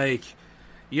mean, like,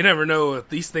 you never know if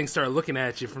these things start looking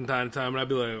at you from time to time, and I'd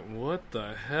be like, what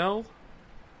the hell?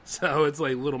 So it's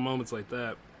like little moments like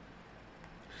that.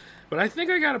 But I think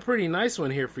I got a pretty nice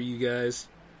one here for you guys,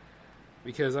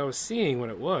 because I was seeing what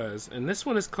it was, and this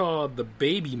one is called the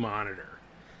Baby Monitor.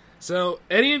 So,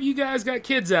 any of you guys got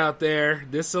kids out there,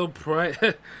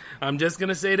 I'm just going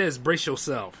to say this, brace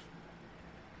yourself.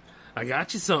 I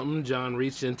got you something. John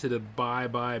reached into the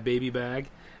bye-bye baby bag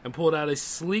and pulled out a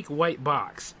sleek white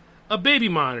box. A baby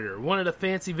monitor, one of the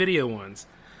fancy video ones.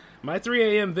 My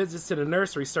 3 a.m. visits to the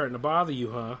nursery starting to bother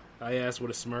you, huh? I asked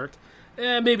with a smirk.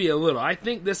 Maybe a little. I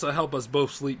think this will help us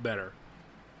both sleep better.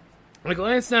 I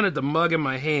glanced down at the mug in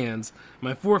my hands,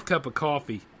 my 4th cup of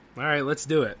coffee. Alright, let's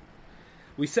do it.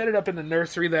 We set it up in the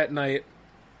nursery that night,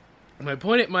 and I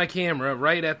pointed my camera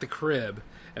right at the crib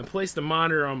and placed the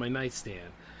monitor on my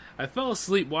nightstand. I fell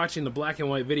asleep watching the black and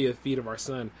white video feed of our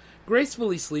son,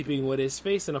 gracefully sleeping with his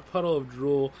face in a puddle of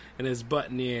drool and his butt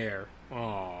in the air.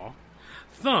 Aww.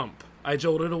 Thump! I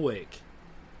jolted awake.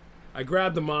 I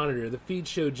grabbed the monitor. The feed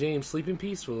showed James sleeping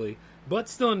peacefully, butt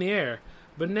still in the air,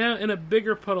 but now in a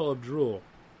bigger puddle of drool.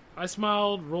 I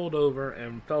smiled, rolled over,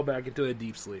 and fell back into a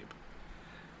deep sleep.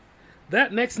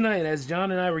 That next night, as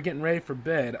John and I were getting ready for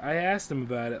bed, I asked him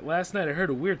about it. Last night I heard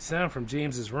a weird sound from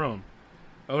James's room.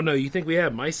 Oh no, you think we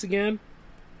have mice again?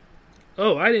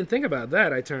 Oh, I didn't think about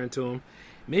that, I turned to him.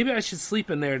 Maybe I should sleep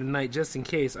in there tonight just in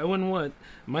case. I wouldn't want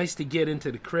mice to get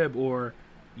into the crib or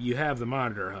you have the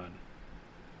monitor, hon.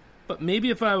 But maybe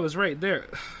if I was right there...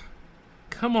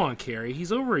 Come on, Carrie,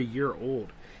 he's over a year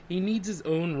old. He needs his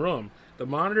own room. The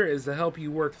monitor is to help you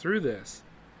work through this.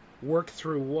 Work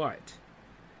through what?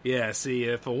 Yeah, see,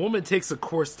 if a woman takes a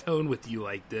coarse tone with you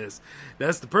like this,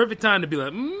 that's the perfect time to be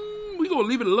like, we gonna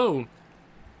leave it alone.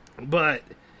 But,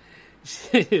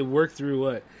 work through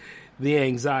what? The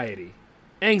anxiety.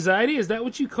 Anxiety? Is that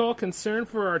what you call concern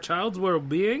for our child's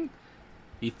well-being?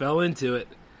 He fell into it.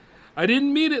 I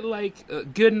didn't mean it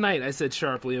like, good night, I said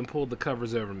sharply and pulled the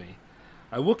covers over me.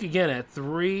 I woke again at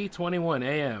 3:21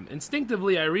 a.m.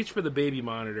 Instinctively, I reached for the baby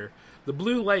monitor. The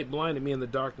blue light blinded me in the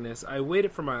darkness. I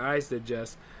waited for my eyes to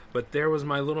adjust, but there was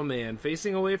my little man,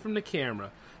 facing away from the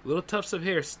camera, little tufts of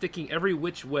hair sticking every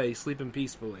which way, sleeping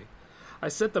peacefully. I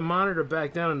set the monitor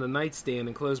back down on the nightstand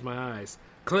and closed my eyes.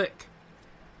 Click!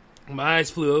 My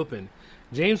eyes flew open.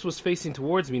 James was facing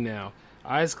towards me now,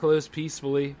 eyes closed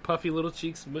peacefully, puffy little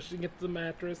cheeks mushing against the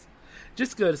mattress.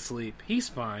 Just go to sleep. He's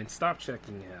fine. Stop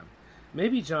checking him.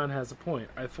 Maybe John has a point.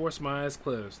 I forced my eyes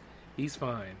closed. He's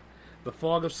fine. The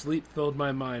fog of sleep filled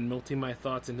my mind, melting my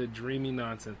thoughts into dreamy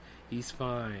nonsense. He's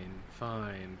fine.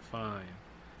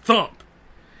 Thump!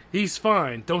 He's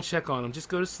fine. Don't check on him. Just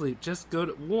go to sleep. Just go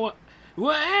to...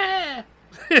 What?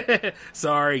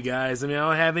 Sorry, guys. I mean, I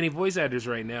don't have any voice actors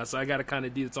right now, so I gotta kind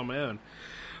of do this on my own.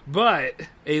 But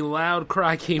a loud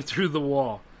cry came through the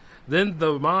wall. Then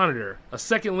the monitor. A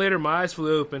second later, my eyes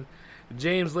flew open.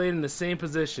 James laid in the same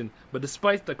position, but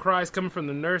despite the cries coming from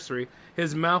the nursery,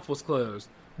 his mouth was closed.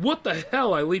 What the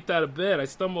hell? I leaped out of bed. I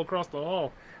stumbled across the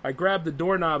hall. I grabbed the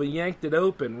doorknob and yanked it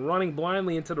open, running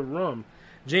blindly into the room.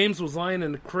 James was lying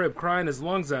in the crib, crying his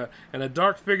lungs out, and a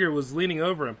dark figure was leaning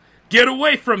over him. Get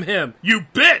away from him, you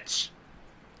bitch!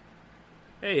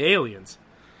 Hey, aliens.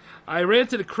 I ran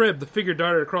to the crib. The figure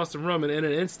darted across the room and in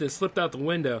an instant slipped out the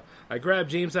window. I grabbed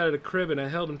James out of the crib and I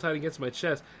held him tight against my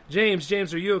chest. James,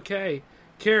 are you okay?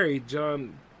 Carrie,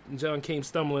 John came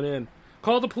stumbling in.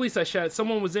 Call the police, I shouted.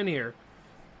 Someone was in here.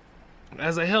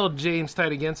 As I held James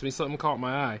tight against me, something caught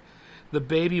my eye. The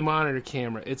baby monitor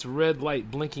camera, its red light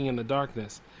blinking in the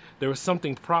darkness. There was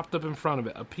something propped up in front of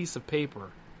it, a piece of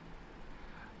paper.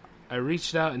 I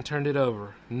reached out and turned it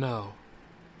over. No.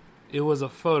 It was a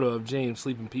photo of James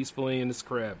sleeping peacefully in his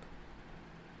crib.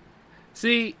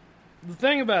 See, the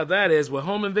thing about that is, with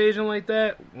home invasion like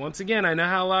that, once again, I know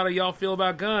how a lot of y'all feel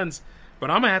about guns, but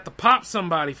I'm going to have to pop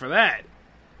somebody for that.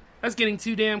 That's getting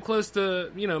too damn close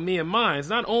to, me and mine. It's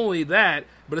not only that,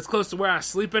 but it's close to where I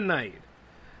sleep at night.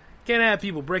 Can't have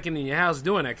people breaking in your house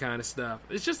doing that kind of stuff.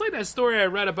 It's just like that story I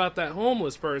read about that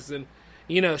homeless person,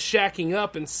 shacking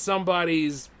up in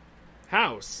somebody's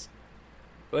house.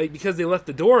 Like, because they left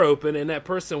the door open and that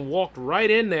person walked right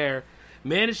in there,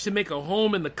 managed to make a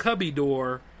home in the cubby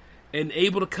door, and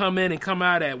able to come in and come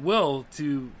out at will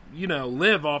to,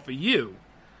 live off of you.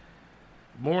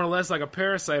 More or less like a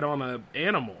parasite on an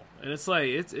animal. And it's like,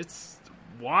 it's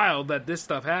wild that this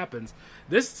stuff happens.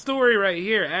 This story right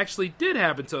here actually did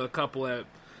happen to a couple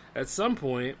at some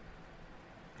point,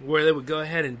 where they would go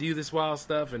ahead and do this wild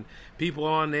stuff, and people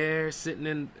on there sitting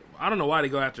in, I don't know why they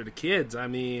go after the kids,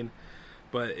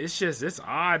 but it's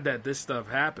odd that this stuff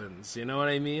happens, you know what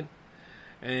I mean?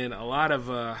 And a lot of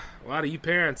you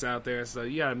parents out there, so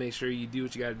you gotta make sure you do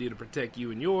what you gotta do to protect you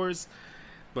and yours.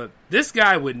 But this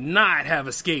guy would not have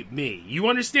escaped me. You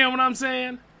understand what I'm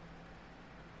saying?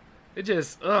 It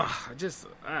just,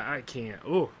 I can't.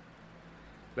 Ooh,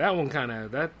 that one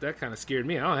that kind of scared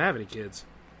me. I don't have any kids.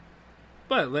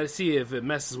 But let's see if it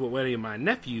messes with any of my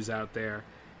nephews out there.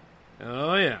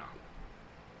 Oh, yeah.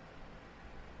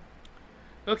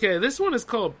 Okay, this one is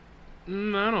called, I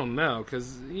don't know,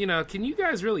 because, can you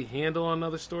guys really handle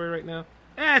another story right now?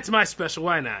 It's my special,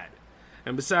 why not?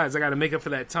 And besides, I got to make up for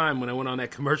that time when I went on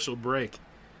that commercial break.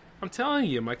 I'm telling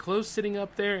you, my clothes sitting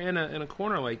up there in a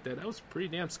corner like that was pretty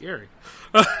damn scary.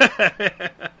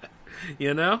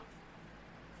 You know?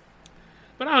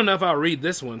 But I don't know if I'll read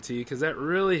this one to you, because that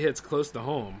really hits close to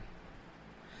home.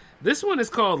 This one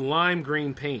is called Lime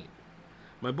Green Paint.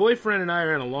 My boyfriend and I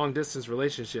are in a long-distance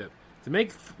relationship. To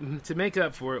make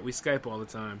up for it, we Skype all the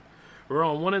time. We're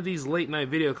on one of these late-night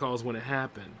video calls when it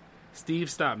happened. Steve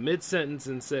stopped mid-sentence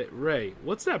and said, "Ray,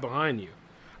 what's that behind you?"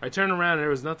 I turned around and there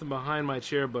was nothing behind my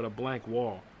chair but a blank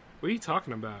wall. What are you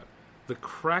talking about? The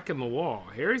crack in the wall.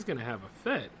 Harry's going to have a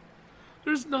fit.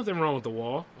 There's nothing wrong with the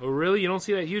wall. Oh, really? You don't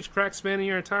see that huge crack spanning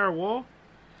your entire wall?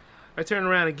 I turned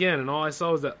around again, and all I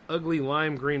saw was that ugly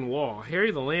lime green wall. Harry,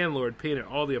 the landlord, painted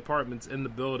all the apartments in the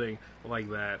building like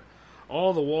that.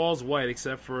 All the walls white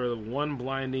except for the one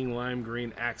blinding lime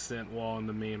green accent wall in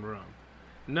the main room.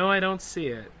 No, I don't see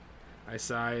it. I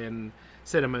sigh and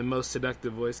said in my most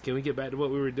seductive voice, "Can we get back to what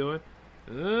we were doing?"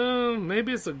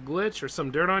 Maybe it's a glitch or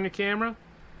some dirt on your camera.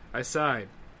 I sighed.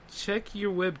 Check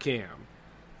your webcam.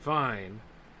 Fine.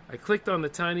 I clicked on the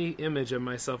tiny image of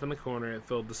myself in the corner. It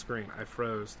filled the screen. I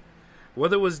froze.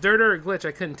 Whether it was dirt or a glitch,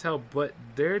 I couldn't tell, but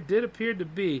there did appear to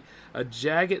be a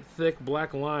jagged, thick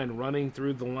black line running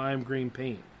through the lime green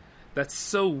paint. That's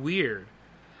so weird.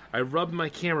 I rubbed my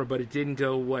camera, but it didn't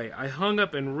go away. I hung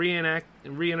up and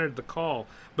re-entered the call,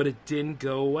 but it didn't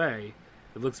go away.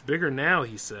 It looks bigger now,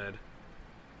 he said.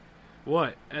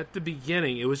 What? At the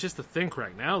beginning, it was just a thin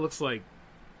crack. Now it looks like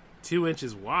 2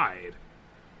 inches wide.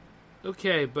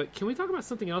 Okay, but can we talk about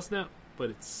something else now? But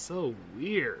it's so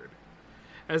weird.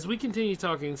 As we continued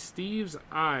talking, Steve's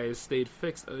eyes stayed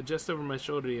fixed just over my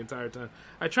shoulder the entire time.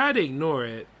 I tried to ignore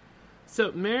it.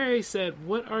 So Mary said,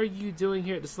 "What are you doing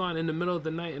here at the salon in the middle of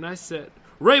the night?" And I said,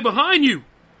 "Ray, behind you!"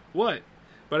 What?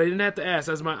 But I didn't have to ask.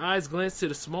 As my eyes glanced to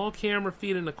the small camera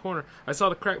feed in the corner, I saw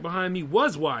the crack behind me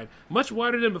was wide, much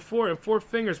wider than before, and 4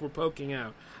 fingers were poking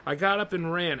out. I got up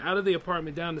and ran out of the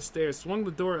apartment down the stairs, swung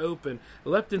the door open,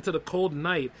 leapt into the cold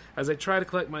night. As I tried to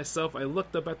collect myself, I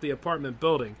looked up at the apartment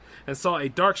building and saw a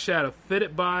dark shadow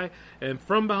fitted by and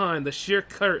from behind the sheer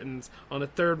curtains on the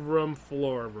third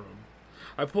floor room.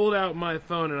 I pulled out my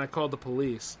phone and I called the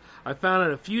police. I found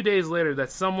out a few days later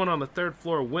that someone on the 3rd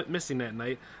floor went missing that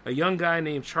night, a young guy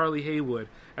named Charlie Haywood.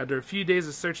 After a few days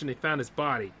of searching, they found his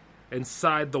body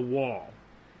inside the wall.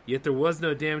 Yet there was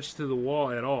no damage to the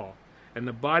wall at all. And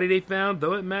the body they found,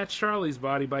 though it matched Charlie's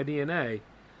body by DNA,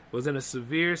 was in a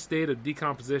severe state of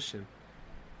decomposition.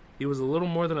 He was a little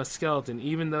more than a skeleton,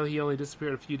 even though he only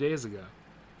disappeared a few days ago.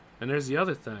 And there's the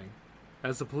other thing.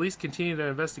 As the police continued their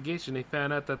investigation, they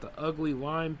found out that the ugly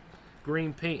lime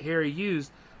green paint Harry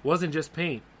used wasn't just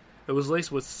paint. It was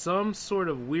laced with some sort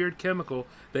of weird chemical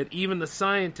that even the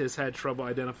scientists had trouble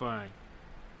identifying.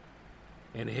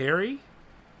 And Harry?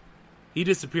 He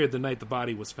disappeared the night the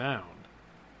body was found.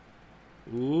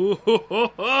 Ooh, ho,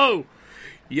 ho, ho.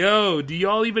 Yo, do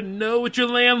y'all even know what your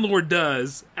landlord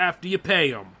does after you pay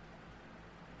him?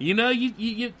 You know,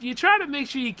 you try to make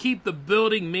sure you keep the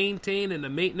building maintained and the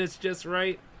maintenance just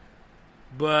right.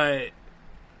 But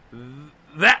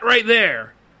that right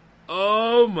there,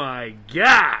 oh my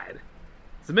God.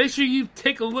 So make sure you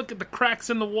take a look at the cracks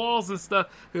in the walls and stuff,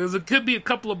 because there could be a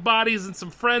couple of bodies and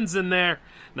some friends in there,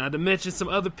 not to mention some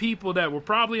other people that were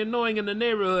probably annoying in the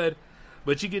neighborhood.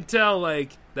 But you can tell,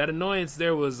 like, that annoyance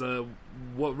there was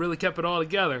what really kept it all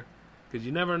together, because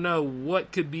you never know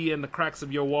what could be in the cracks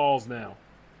of your walls now.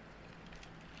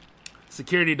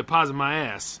 Security deposit my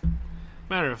ass.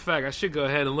 Matter of fact, I should go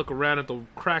ahead and look around at the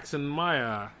cracks in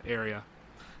my area.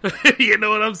 You know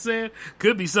what I'm saying?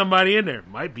 Could be somebody in there.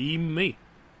 Might be even me.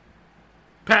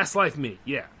 Past life me,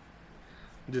 yeah.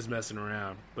 I'm just messing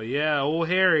around. But yeah, old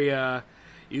Harry,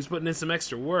 he was putting in some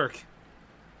extra work.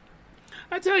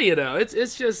 I tell you though,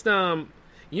 it's just,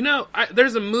 you know,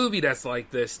 there's a movie that's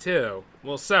like this too.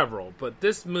 Well, several. But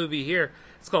this movie here,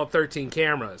 it's called 13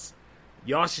 Cameras.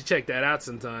 Y'all should check that out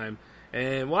sometime.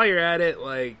 And while you're at it,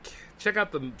 like, check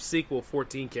out the sequel,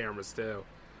 14 Cameras, too.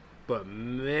 But,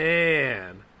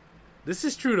 man, this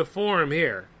is true to form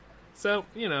here. So,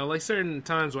 you know, like certain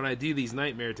times when I do these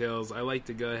nightmare tales, I like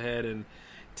to go ahead and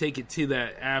take it to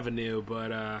that avenue.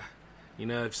 But, you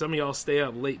know, if some of y'all stay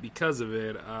up late because of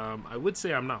it, I would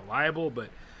say I'm not liable, but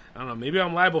I don't know, maybe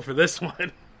I'm liable for this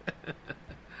one.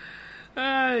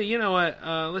 You know what?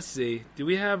 Let's see. Do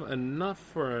we have enough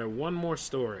for one more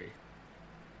story?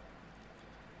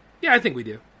 Yeah, I think we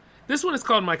do. This one is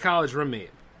called My College Roommate.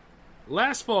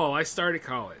 Last fall, I started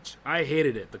college. I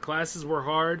hated it. The classes were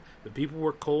hard, the people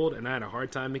were cold, and I had a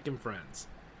hard time making friends.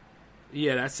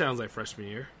 Yeah, that sounds like freshman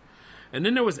year. And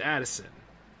then there was Addison.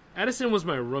 Addison was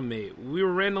my roommate. We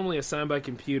were randomly assigned by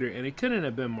computer, and it couldn't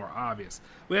have been more obvious.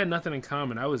 We had nothing in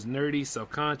common. I was nerdy,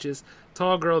 self-conscious,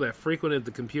 tall girl that frequented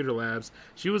the computer labs.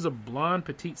 She was a blonde,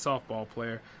 petite softball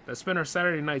player that spent her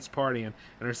Saturday nights partying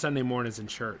and her Sunday mornings in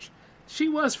church. She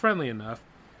was friendly enough.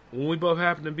 When we both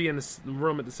happened to be in the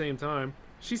room at the same time,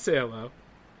 she'd say hello.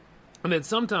 And then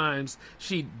sometimes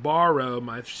she'd borrow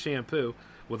my shampoo,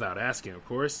 without asking, of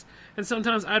course. And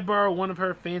sometimes I'd borrow one of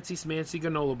her fancy-smancy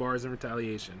granola bars in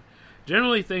retaliation.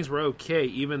 Generally, things were okay,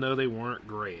 even though they weren't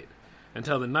great.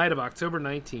 Until the night of October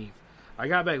 19th. I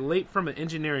got back late from an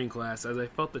engineering class as I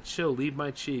felt the chill leave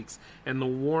my cheeks in the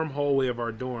warm hallway of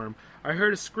our dorm. I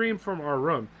heard a scream from our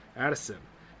room. Addison.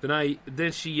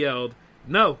 Then she yelled,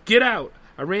 "No, get out!"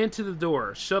 I ran to the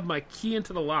door, shoved my key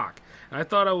into the lock, and I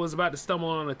thought I was about to stumble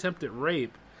on an attempted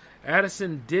rape.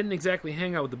 Addison didn't exactly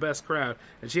hang out with the best crowd,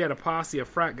 and she had a posse of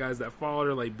frat guys that followed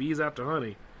her like bees after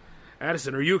honey.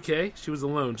 "Addison, are you okay?" She was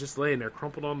alone, just laying there,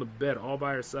 crumpled on the bed all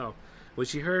by herself. When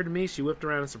she heard me, she whipped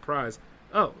around in surprise.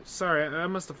 "Oh, sorry, I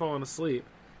must have fallen asleep,"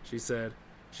 she said.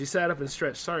 She sat up and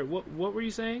stretched. "Sorry, what were you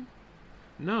saying?"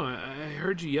 "No, I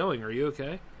heard you yelling. Are you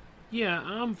okay?" "Yeah,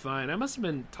 I'm fine. I must have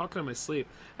been talking in my sleep.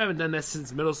 I haven't done that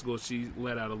since middle school," she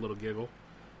let out a little giggle.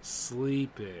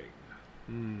 Sleeping.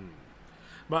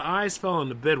 My eyes fell on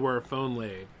the bed where her phone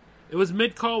lay. It was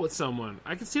mid-call with someone.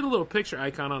 I could see the little picture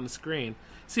icon on the screen,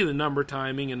 see the number,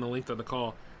 timing, and the length of the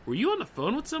call. "Were you on the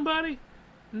phone with somebody?"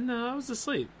 "No, I was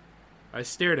asleep." I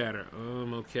stared at her.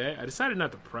 Okay. I decided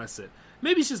not to press it.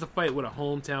 Maybe it's just a fight with a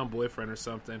hometown boyfriend or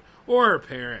something, or her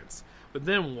parents. But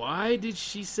then why did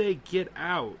she say get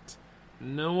out?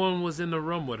 No one was in the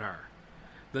room with her.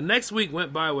 The next week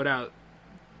went by without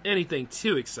anything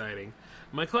too exciting.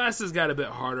 My classes got a bit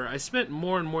harder. I spent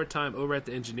more and more time over at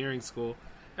the engineering school.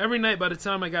 Every night by the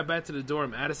time I got back to the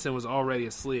dorm, Addison was already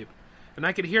asleep, and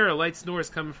I could hear her light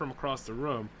snores coming from across the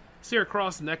room. See her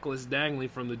cross necklace dangling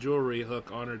from the jewelry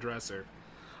hook on her dresser.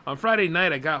 On Friday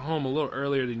night, I got home a little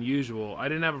earlier than usual. I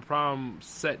didn't have a problem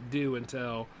set due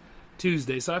until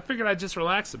Tuesday, so I figured I'd just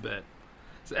relax a bit.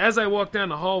 So as I walked down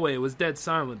the hallway, it was dead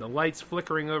silent, the lights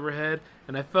flickering overhead,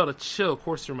 and I felt a chill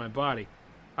course through my body.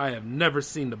 I have never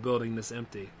seen the building this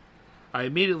empty. I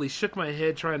immediately shook my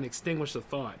head, trying to extinguish the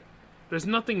thought. There's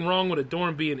nothing wrong with a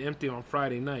dorm being empty on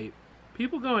Friday night.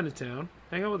 People go into town,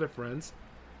 hang out with their friends.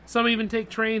 Some even take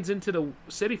trains into the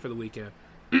city for the weekend.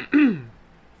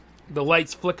 The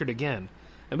lights flickered again.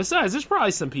 And besides, there's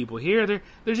probably some people here.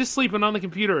 They're just sleeping on the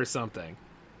computer or something.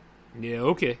 Yeah,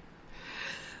 okay.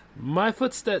 My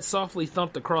footsteps softly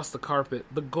thumped across the carpet.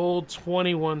 The gold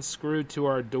 21 screwed to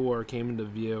our door came into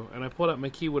view, and I pulled out my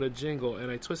key with a jingle,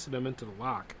 and I twisted them into the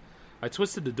lock. I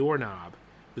twisted the doorknob.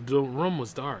 The room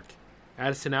was dark.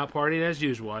 Addison out partying as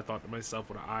usual, I thought to myself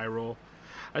with an eye roll.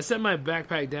 I set my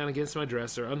backpack down against my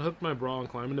dresser, unhooked my bra, and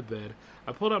climbed into bed.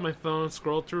 I pulled out my phone,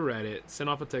 scrolled through Reddit, sent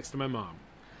off a text to my mom.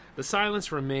 The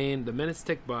silence remained, the minutes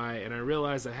ticked by, and I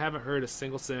realized I haven't heard a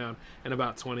single sound in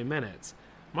about 20 minutes.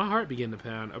 My heart began to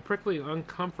pound. A prickly,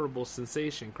 uncomfortable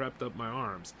sensation crept up my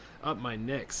arms, up my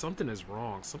neck. Something is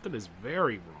wrong. Something is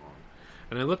very wrong.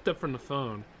 And I looked up from the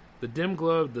phone. The dim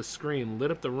glow of the screen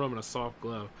lit up the room in a soft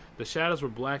glow. The shadows were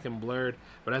black and blurred,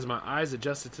 but as my eyes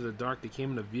adjusted to the dark, they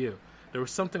came into view. There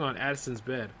was something on Addison's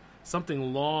bed,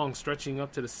 something long stretching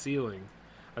up to the ceiling.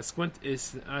 I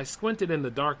squinted in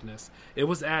the darkness. It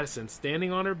was Addison,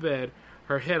 standing on her bed,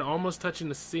 her head almost touching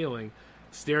the ceiling,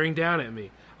 staring down at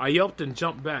me. I yelped and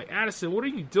jumped back. "Addison, what are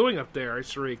you doing up there?" I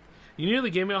shrieked. "You nearly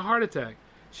gave me a heart attack."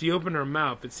 She opened her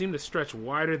mouth. It seemed to stretch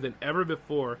wider than ever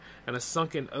before, in a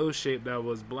sunken O shape that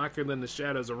was blacker than the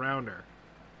shadows around her.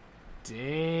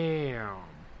 Damn.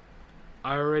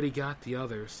 I already got the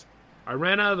others. I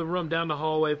ran out of the room, down the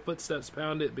hallway, footsteps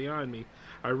pounded behind me.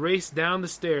 I raced down the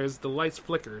stairs, the lights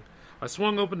flickered. I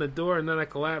swung open the door, and then I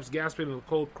collapsed, gasping in the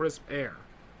cold, crisp air.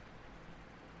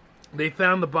 They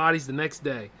found the bodies the next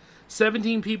day.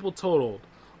 17 people totaled,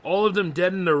 all of them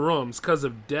dead in their rooms because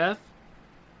of death,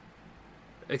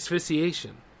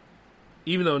 asphyxiation,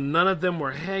 even though none of them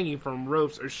were hanging from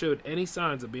ropes or showed any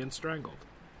signs of being strangled.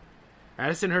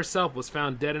 Addison herself was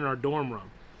found dead in our dorm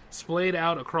room, splayed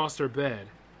out across her bed,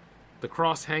 the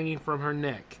cross hanging from her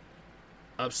neck,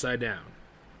 upside down.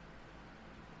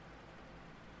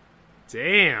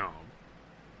 Damn.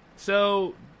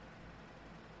 So,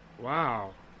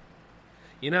 wow.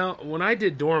 You know, when I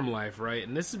did dorm life, right,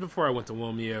 and this is before I went to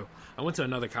WilMU. I went to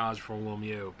another college before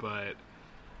WilMU, but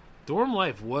dorm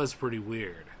life was pretty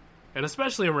weird. And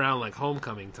especially around, like,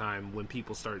 homecoming time when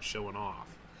people started showing off.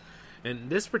 And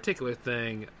this particular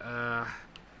thing,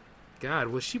 God,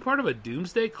 was she part of a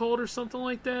doomsday cult or something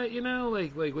like that, you know?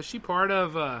 Like was she part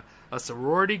of a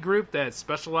sorority group that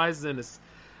specializes in this,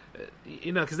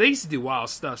 you know, because they used to do wild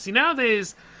stuff. See,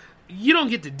 nowadays, you don't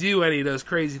get to do any of those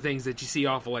crazy things that you see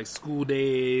off of, like, School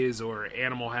Days or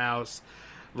Animal House,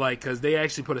 like, because they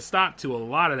actually put a stop to a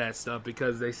lot of that stuff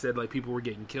because they said, like, people were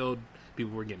getting killed,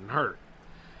 people were getting hurt.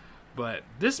 But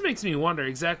this makes me wonder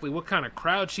exactly what kind of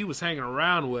crowd she was hanging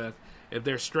around with if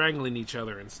they're strangling each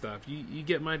other and stuff. You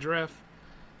get my drift?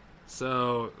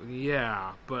 So,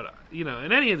 yeah. But, you know,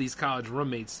 in any of these college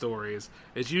roommate stories,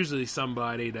 it's usually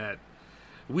somebody that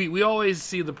we always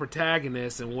see the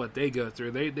protagonist and what they go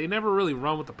through. They never really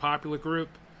run with the popular group.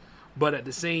 But at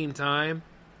the same time,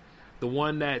 the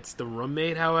one that's the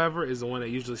roommate, however, is the one that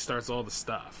usually starts all the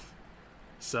stuff.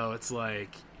 So it's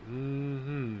like,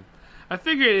 I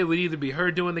figured it would either be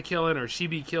her doing the killing or she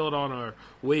be killed on her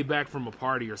way back from a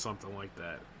party or something like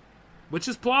that. Which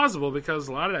is plausible because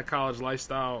a lot of that college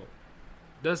lifestyle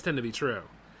does tend to be true.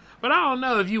 But I don't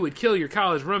know if you would kill your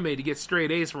college roommate to get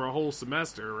straight A's for a whole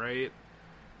semester, right?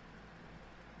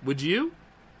 Would you?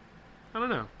 I don't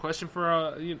know. Question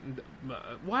for,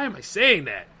 why am I saying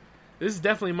that? This is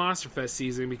definitely Monster Fest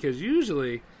season because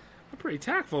usually I'm pretty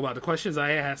tactful about the questions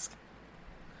I ask.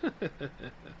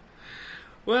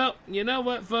 Well, you know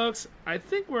what, folks? I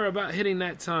think we're about hitting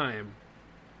that time.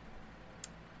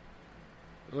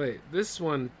 Wait, this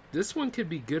one could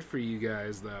be good for you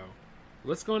guys, though.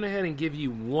 Let's go ahead and give you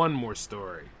one more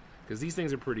story, because these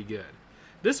things are pretty good.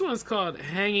 This one's called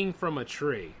Hanging from a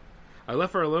Tree. I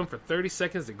left her alone for 30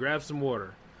 seconds to grab some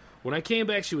water. When I came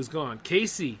back, she was gone.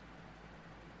 Casey,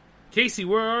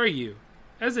 where are you?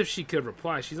 As if she could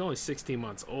reply. She's only 16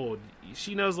 months old.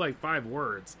 She knows like 5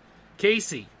 words.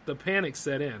 Casey, the panic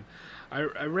set in. I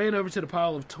ran over to the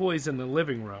pile of toys in the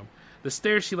living room. The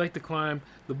stairs she liked to climb,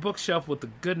 the bookshelf with the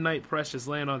Goodnight Precious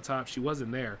laying on top. She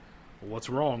wasn't there. What's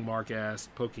wrong? Mark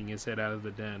asked, poking his head out of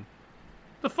the den.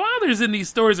 The fathers in these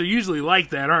stories are usually like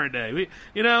that, aren't they?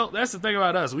 That's the thing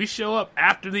about us. We show up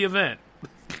after the event.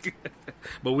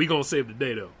 But we gonna save the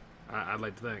day, though. I'd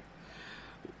like to think.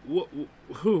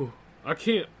 Who? I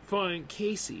can't find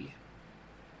Casey.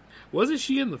 Wasn't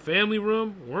she in the family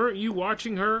room? Weren't you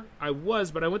watching her? I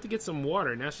was, but I went to get some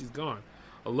water. Now she's gone.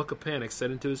 A look of panic set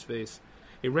into his face.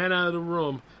 He ran out of the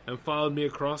room and followed me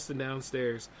across the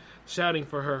downstairs, shouting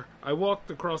for her. I walked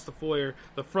across the foyer.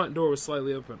 The front door was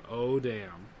slightly open. Oh,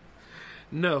 damn.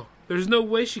 No, there's no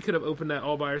way she could have opened that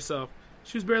all by herself.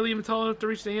 She was barely even tall enough to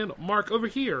reach the handle. Mark, over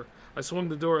here. I swung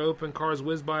the door open. Cars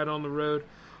whizzed by it on the road.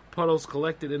 Puddles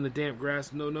collected in the damp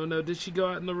grass. No. Did she go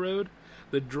out in the road?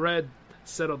 The dread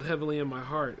settled heavily in my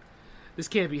heart. This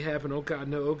can't be happening. Oh, God,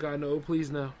 no. Oh, God, no. Oh,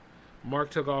 please, no.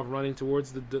 Mark took off running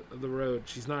towards the road.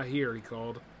 She's not here, he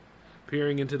called,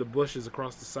 peering into the bushes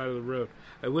across the side of the road.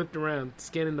 I whipped around,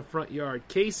 scanning the front yard.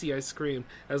 Casey, I screamed,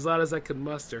 as loud as I could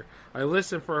muster. I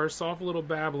listened for her soft little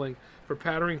babbling, for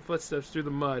pattering footsteps through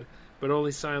the mud, but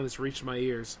only silence reached my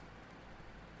ears.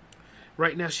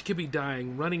 Right now she could be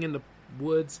dying, running in the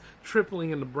woods,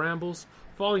 tripling in the brambles,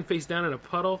 falling face down in a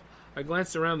puddle. I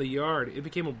glanced around the yard. It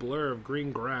became a blur of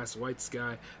green grass, white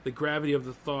sky, the gravity of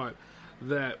the thought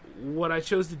that what I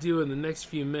chose to do in the next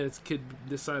few minutes could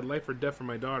decide life or death for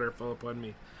my daughter fell upon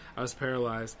me. I was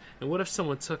paralyzed. And what if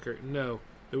someone took her? No,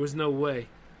 there was no way.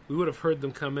 We would have heard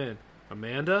them come in.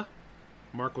 Amanda?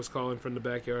 Mark was calling from the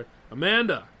backyard.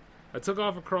 Amanda! I took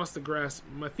off across the grass,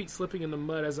 my feet slipping in the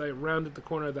mud as I rounded the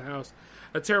corner of the house.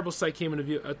 A terrible sight came into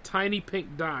view. A tiny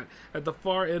pink dot at the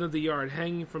far end of the yard,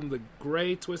 hanging from the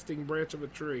gray, twisting branch of a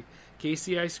tree.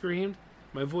 Casey, I screamed,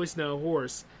 my voice now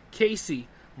hoarse. Casey!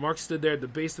 Mark stood there at the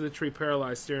base of the tree,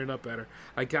 paralyzed, staring up at her.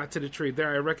 I got to the tree.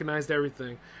 There, I recognized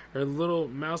everything. Her little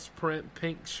mouse print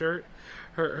pink shirt,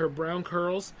 her brown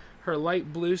curls, her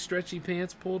light blue stretchy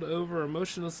pants pulled over her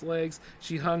motionless legs.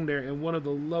 She hung there in one of the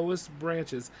lowest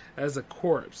branches as a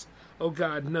corpse. Oh,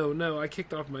 God, no, no. I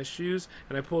kicked off my shoes,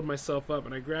 and I pulled myself up,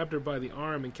 and I grabbed her by the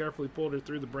arm and carefully pulled her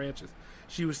through the branches.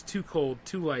 She was too cold,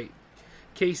 too light.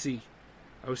 Casey.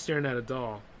 I was staring at a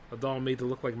doll made to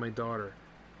look like my daughter.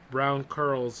 Brown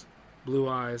curls, blue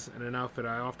eyes, and an outfit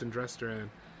I often dressed her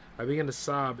in. I began to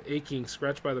sob, aching,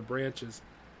 scratched by the branches.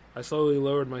 I slowly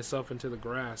lowered myself into the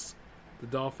grass. The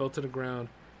doll fell to the ground.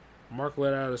 Mark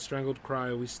let out a strangled cry,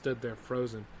 and we stood there,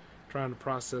 frozen, trying to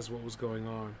process what was going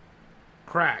on.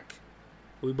 Crack!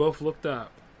 We both looked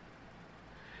up.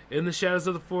 In the shadows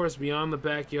of the forest beyond the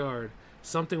backyard,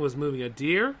 something was moving. A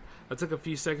deer? I took a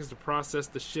few seconds to process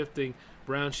the shifting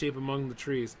brown shape among the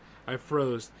trees. I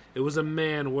froze. It was a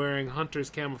man wearing hunter's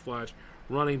camouflage,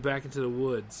 running back into the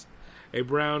woods.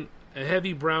 A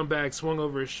heavy brown bag swung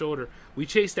over his shoulder. We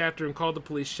chased after him, called the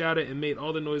police, shouted, and made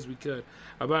all the noise we could.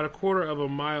 About a quarter of a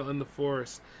mile in the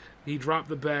forest, he dropped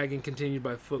the bag and continued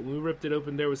by foot. When we ripped it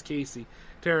open, there was Casey,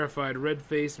 terrified,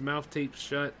 red-faced, mouth taped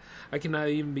shut. I cannot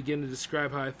even begin to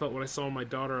describe how I felt when I saw my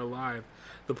daughter alive.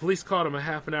 The police caught him a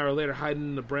half an hour later, hiding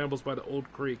in the brambles by the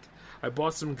old creek. I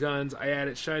bought some guns, I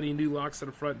added shiny new locks to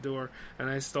the front door, and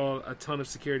I installed a ton of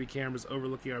security cameras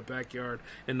overlooking our backyard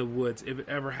in the woods. If it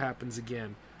ever happens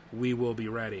again, we will be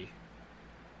ready.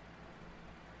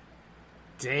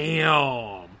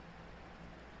 Damn.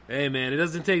 Hey, man, it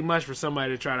doesn't take much for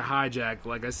somebody to try to hijack,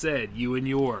 like I said, you and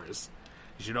yours.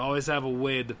 You should always have a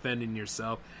way of defending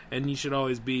yourself, and you should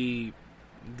always be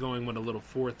going with a little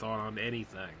forethought on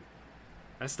anything.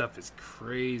 That stuff is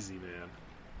crazy, man.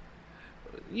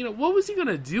 You know, what was he going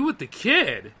to do with the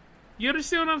kid? You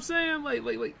understand what I'm saying? Like,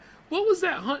 what was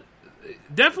that hunt?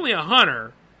 Definitely a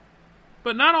hunter,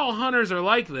 but not all hunters are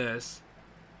like this.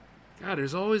 God,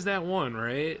 there's always that one,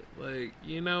 right? Like,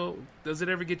 you know, does it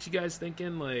ever get you guys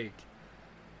thinking, like,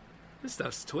 this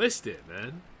stuff's twisted,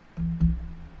 man?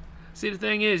 See, the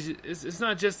thing is, it's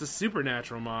not just a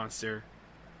supernatural monster.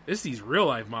 It's these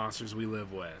real-life monsters we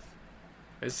live with.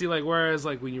 And see, like, whereas,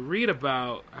 like, when you read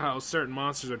about how certain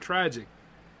monsters are tragic,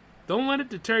 don't let it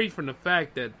deter you from the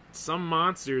fact that some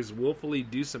monsters willfully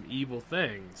do some evil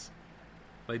things.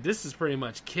 Like, this is pretty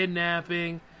much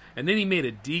kidnapping, and then he made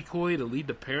a decoy to lead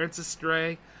the parents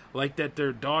astray, like that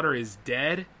their daughter is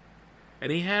dead,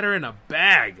 and he had her in a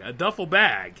bag, a duffel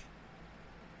bag.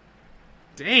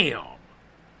 Damn.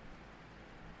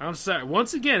 I'm sorry.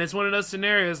 Once again, it's one of those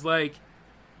scenarios like,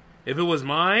 if it was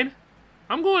mine,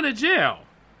 I'm going to jail.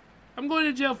 I'm going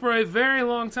to jail for a very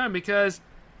long time because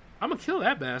I'm going to kill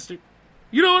that bastard.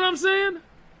 You know what I'm saying?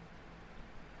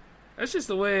 That's just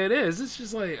the way it is. It's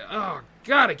just like, oh,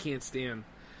 God, I can't stand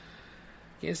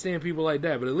people like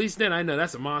that. But at least then I know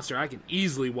that's a monster I can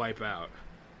easily wipe out.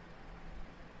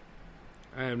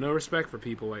 I have no respect for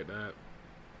people like that.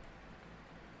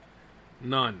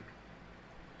 None.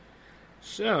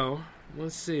 So,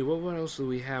 let's see. What else do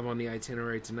we have on the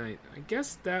itinerary tonight? I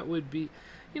guess that would be...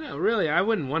 You know, really, I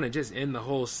wouldn't want to just end the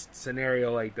whole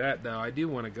scenario like that, though. I do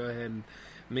want to go ahead and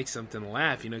make something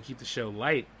laugh, you know, keep the show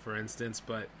light, for instance,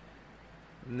 but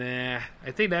nah,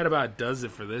 I think that about does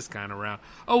it for this kind of round.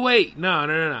 Oh, wait, no,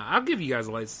 I'll give you guys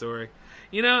a light story.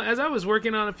 You know, as I was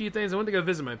working on a few things, I went to go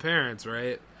visit my parents,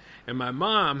 right? And my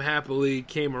mom happily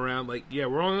came around, like, yeah,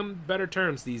 we're on better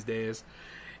terms these days.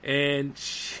 And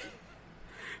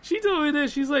she told me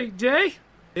this. She's like, Jay,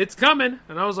 it's coming.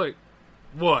 And I was like,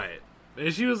 what?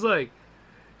 And she was like,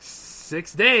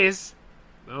 6 days.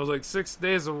 And I was like, 6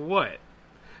 days of what?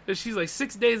 And she's like,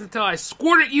 6 days until I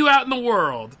squirted you out in the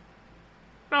world.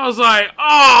 And I was like,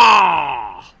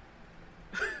 oh.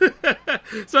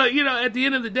 So, you know, at the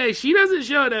end of the day, she doesn't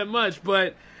show that much,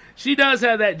 but she does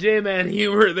have that J-Man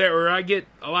humor there where I get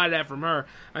a lot of that from her.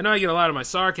 I know I get a lot of my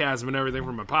sarcasm and everything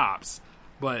from my pops.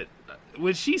 But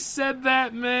when she said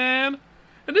that, man,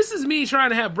 and this is me trying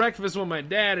to have breakfast with my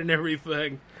dad and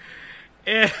everything,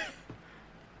 and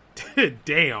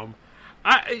Damn.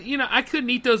 I couldn't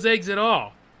eat those eggs at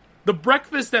all. The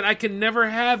breakfast that I can never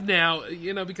have now,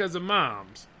 because of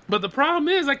moms. But the problem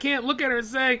is I can't look at her and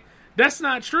say, that's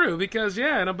not true, because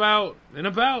in about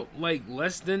like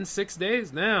less than 6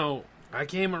 days now, I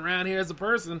came around here as a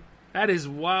person. That is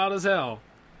wild as hell.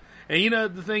 And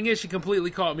the thing is, she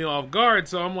completely caught me off guard,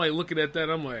 so I'm like looking at that,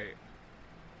 I'm like,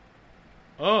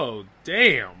 oh,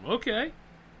 damn, okay.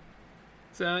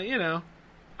 So,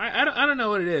 I don't know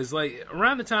what it is. Like,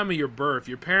 around the time of your birth,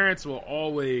 your parents will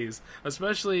always,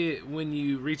 especially when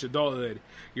you reach adulthood,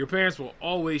 your parents will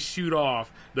always shoot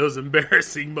off those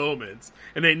embarrassing moments.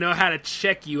 And they know how to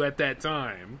check you at that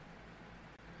time.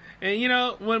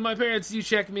 And, when my parents do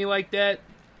check me like that,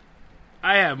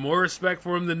 I have more respect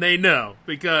for them than they know.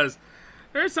 Because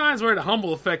there are times where the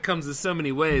humble effect comes in so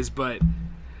many ways, but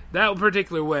that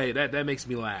particular way, that makes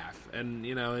me laugh. And,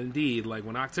 indeed, like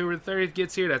when October 30th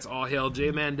gets here, that's All Hail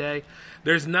J-Man Day.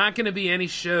 There's not going to be any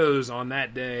shows on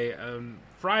that day.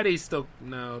 Friday still,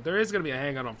 no, there is going to be a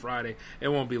hangout on Friday. It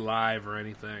won't be live or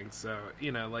anything. So,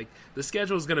 the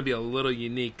schedule is going to be a little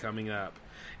unique coming up.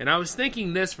 And I was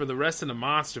thinking this for the rest of the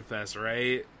Monster Fest,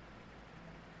 right?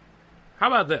 How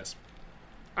about this?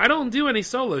 I don't do any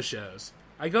solo shows.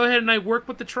 I go ahead and I work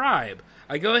with the tribe.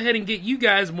 I go ahead and get you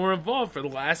guys more involved for the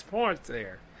last part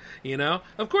there.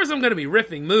 Of course I'm going to be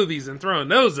riffing movies and throwing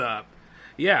those up.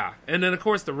 Yeah, and then of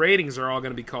course the ratings are all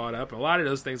going to be caught up. A lot of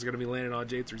those things are going to be landing on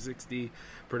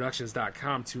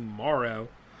J360productions.com tomorrow.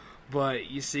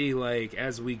 But you see, like,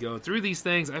 as we go through these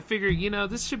things, I figure,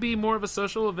 this should be more of a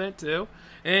social event too.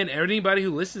 And anybody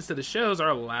who listens to the shows are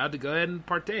allowed to go ahead and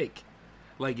partake.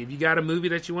 Like, if you got a movie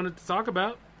that you wanted to talk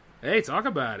about, hey, talk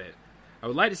about it. I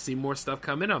would like to see more stuff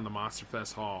come in on the Monster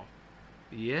Fest Hall.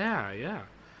 Yeah.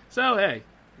 So, hey,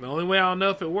 the only way I'll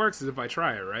know if it works is if I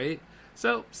try it, right?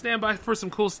 So, stand by for some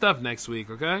cool stuff next week,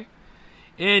 okay?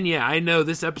 And yeah, I know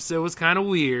this episode was kind of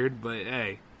weird, but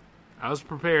hey, I was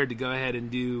prepared to go ahead and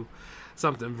do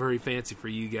something very fancy for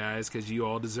you guys because you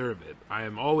all deserve it. I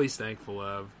am always thankful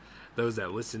of those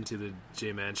that listen to the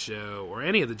J-Man Show or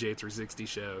any of the J360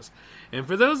 shows. And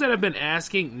for those that have been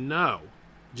asking, no,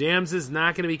 Jams is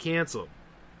not going to be canceled.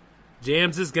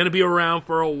 Jams is going to be around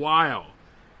for a while.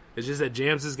 It's just that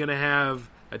Jams is going to have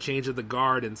a change of the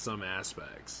guard in some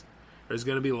aspects. There's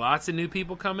going to be lots of new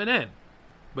people coming in.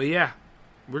 But yeah,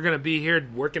 we're going to be here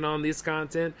working on this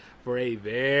content for a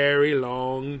very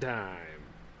long time.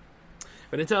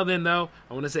 But until then, though,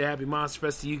 I want to say Happy Monster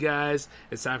Fest to you guys.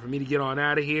 It's time for me to get on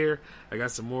out of here. I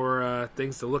got some more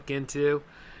things to look into.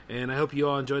 And I hope you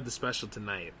all enjoyed the special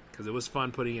tonight, because it was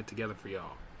fun putting it together for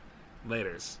y'all.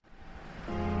 Laters.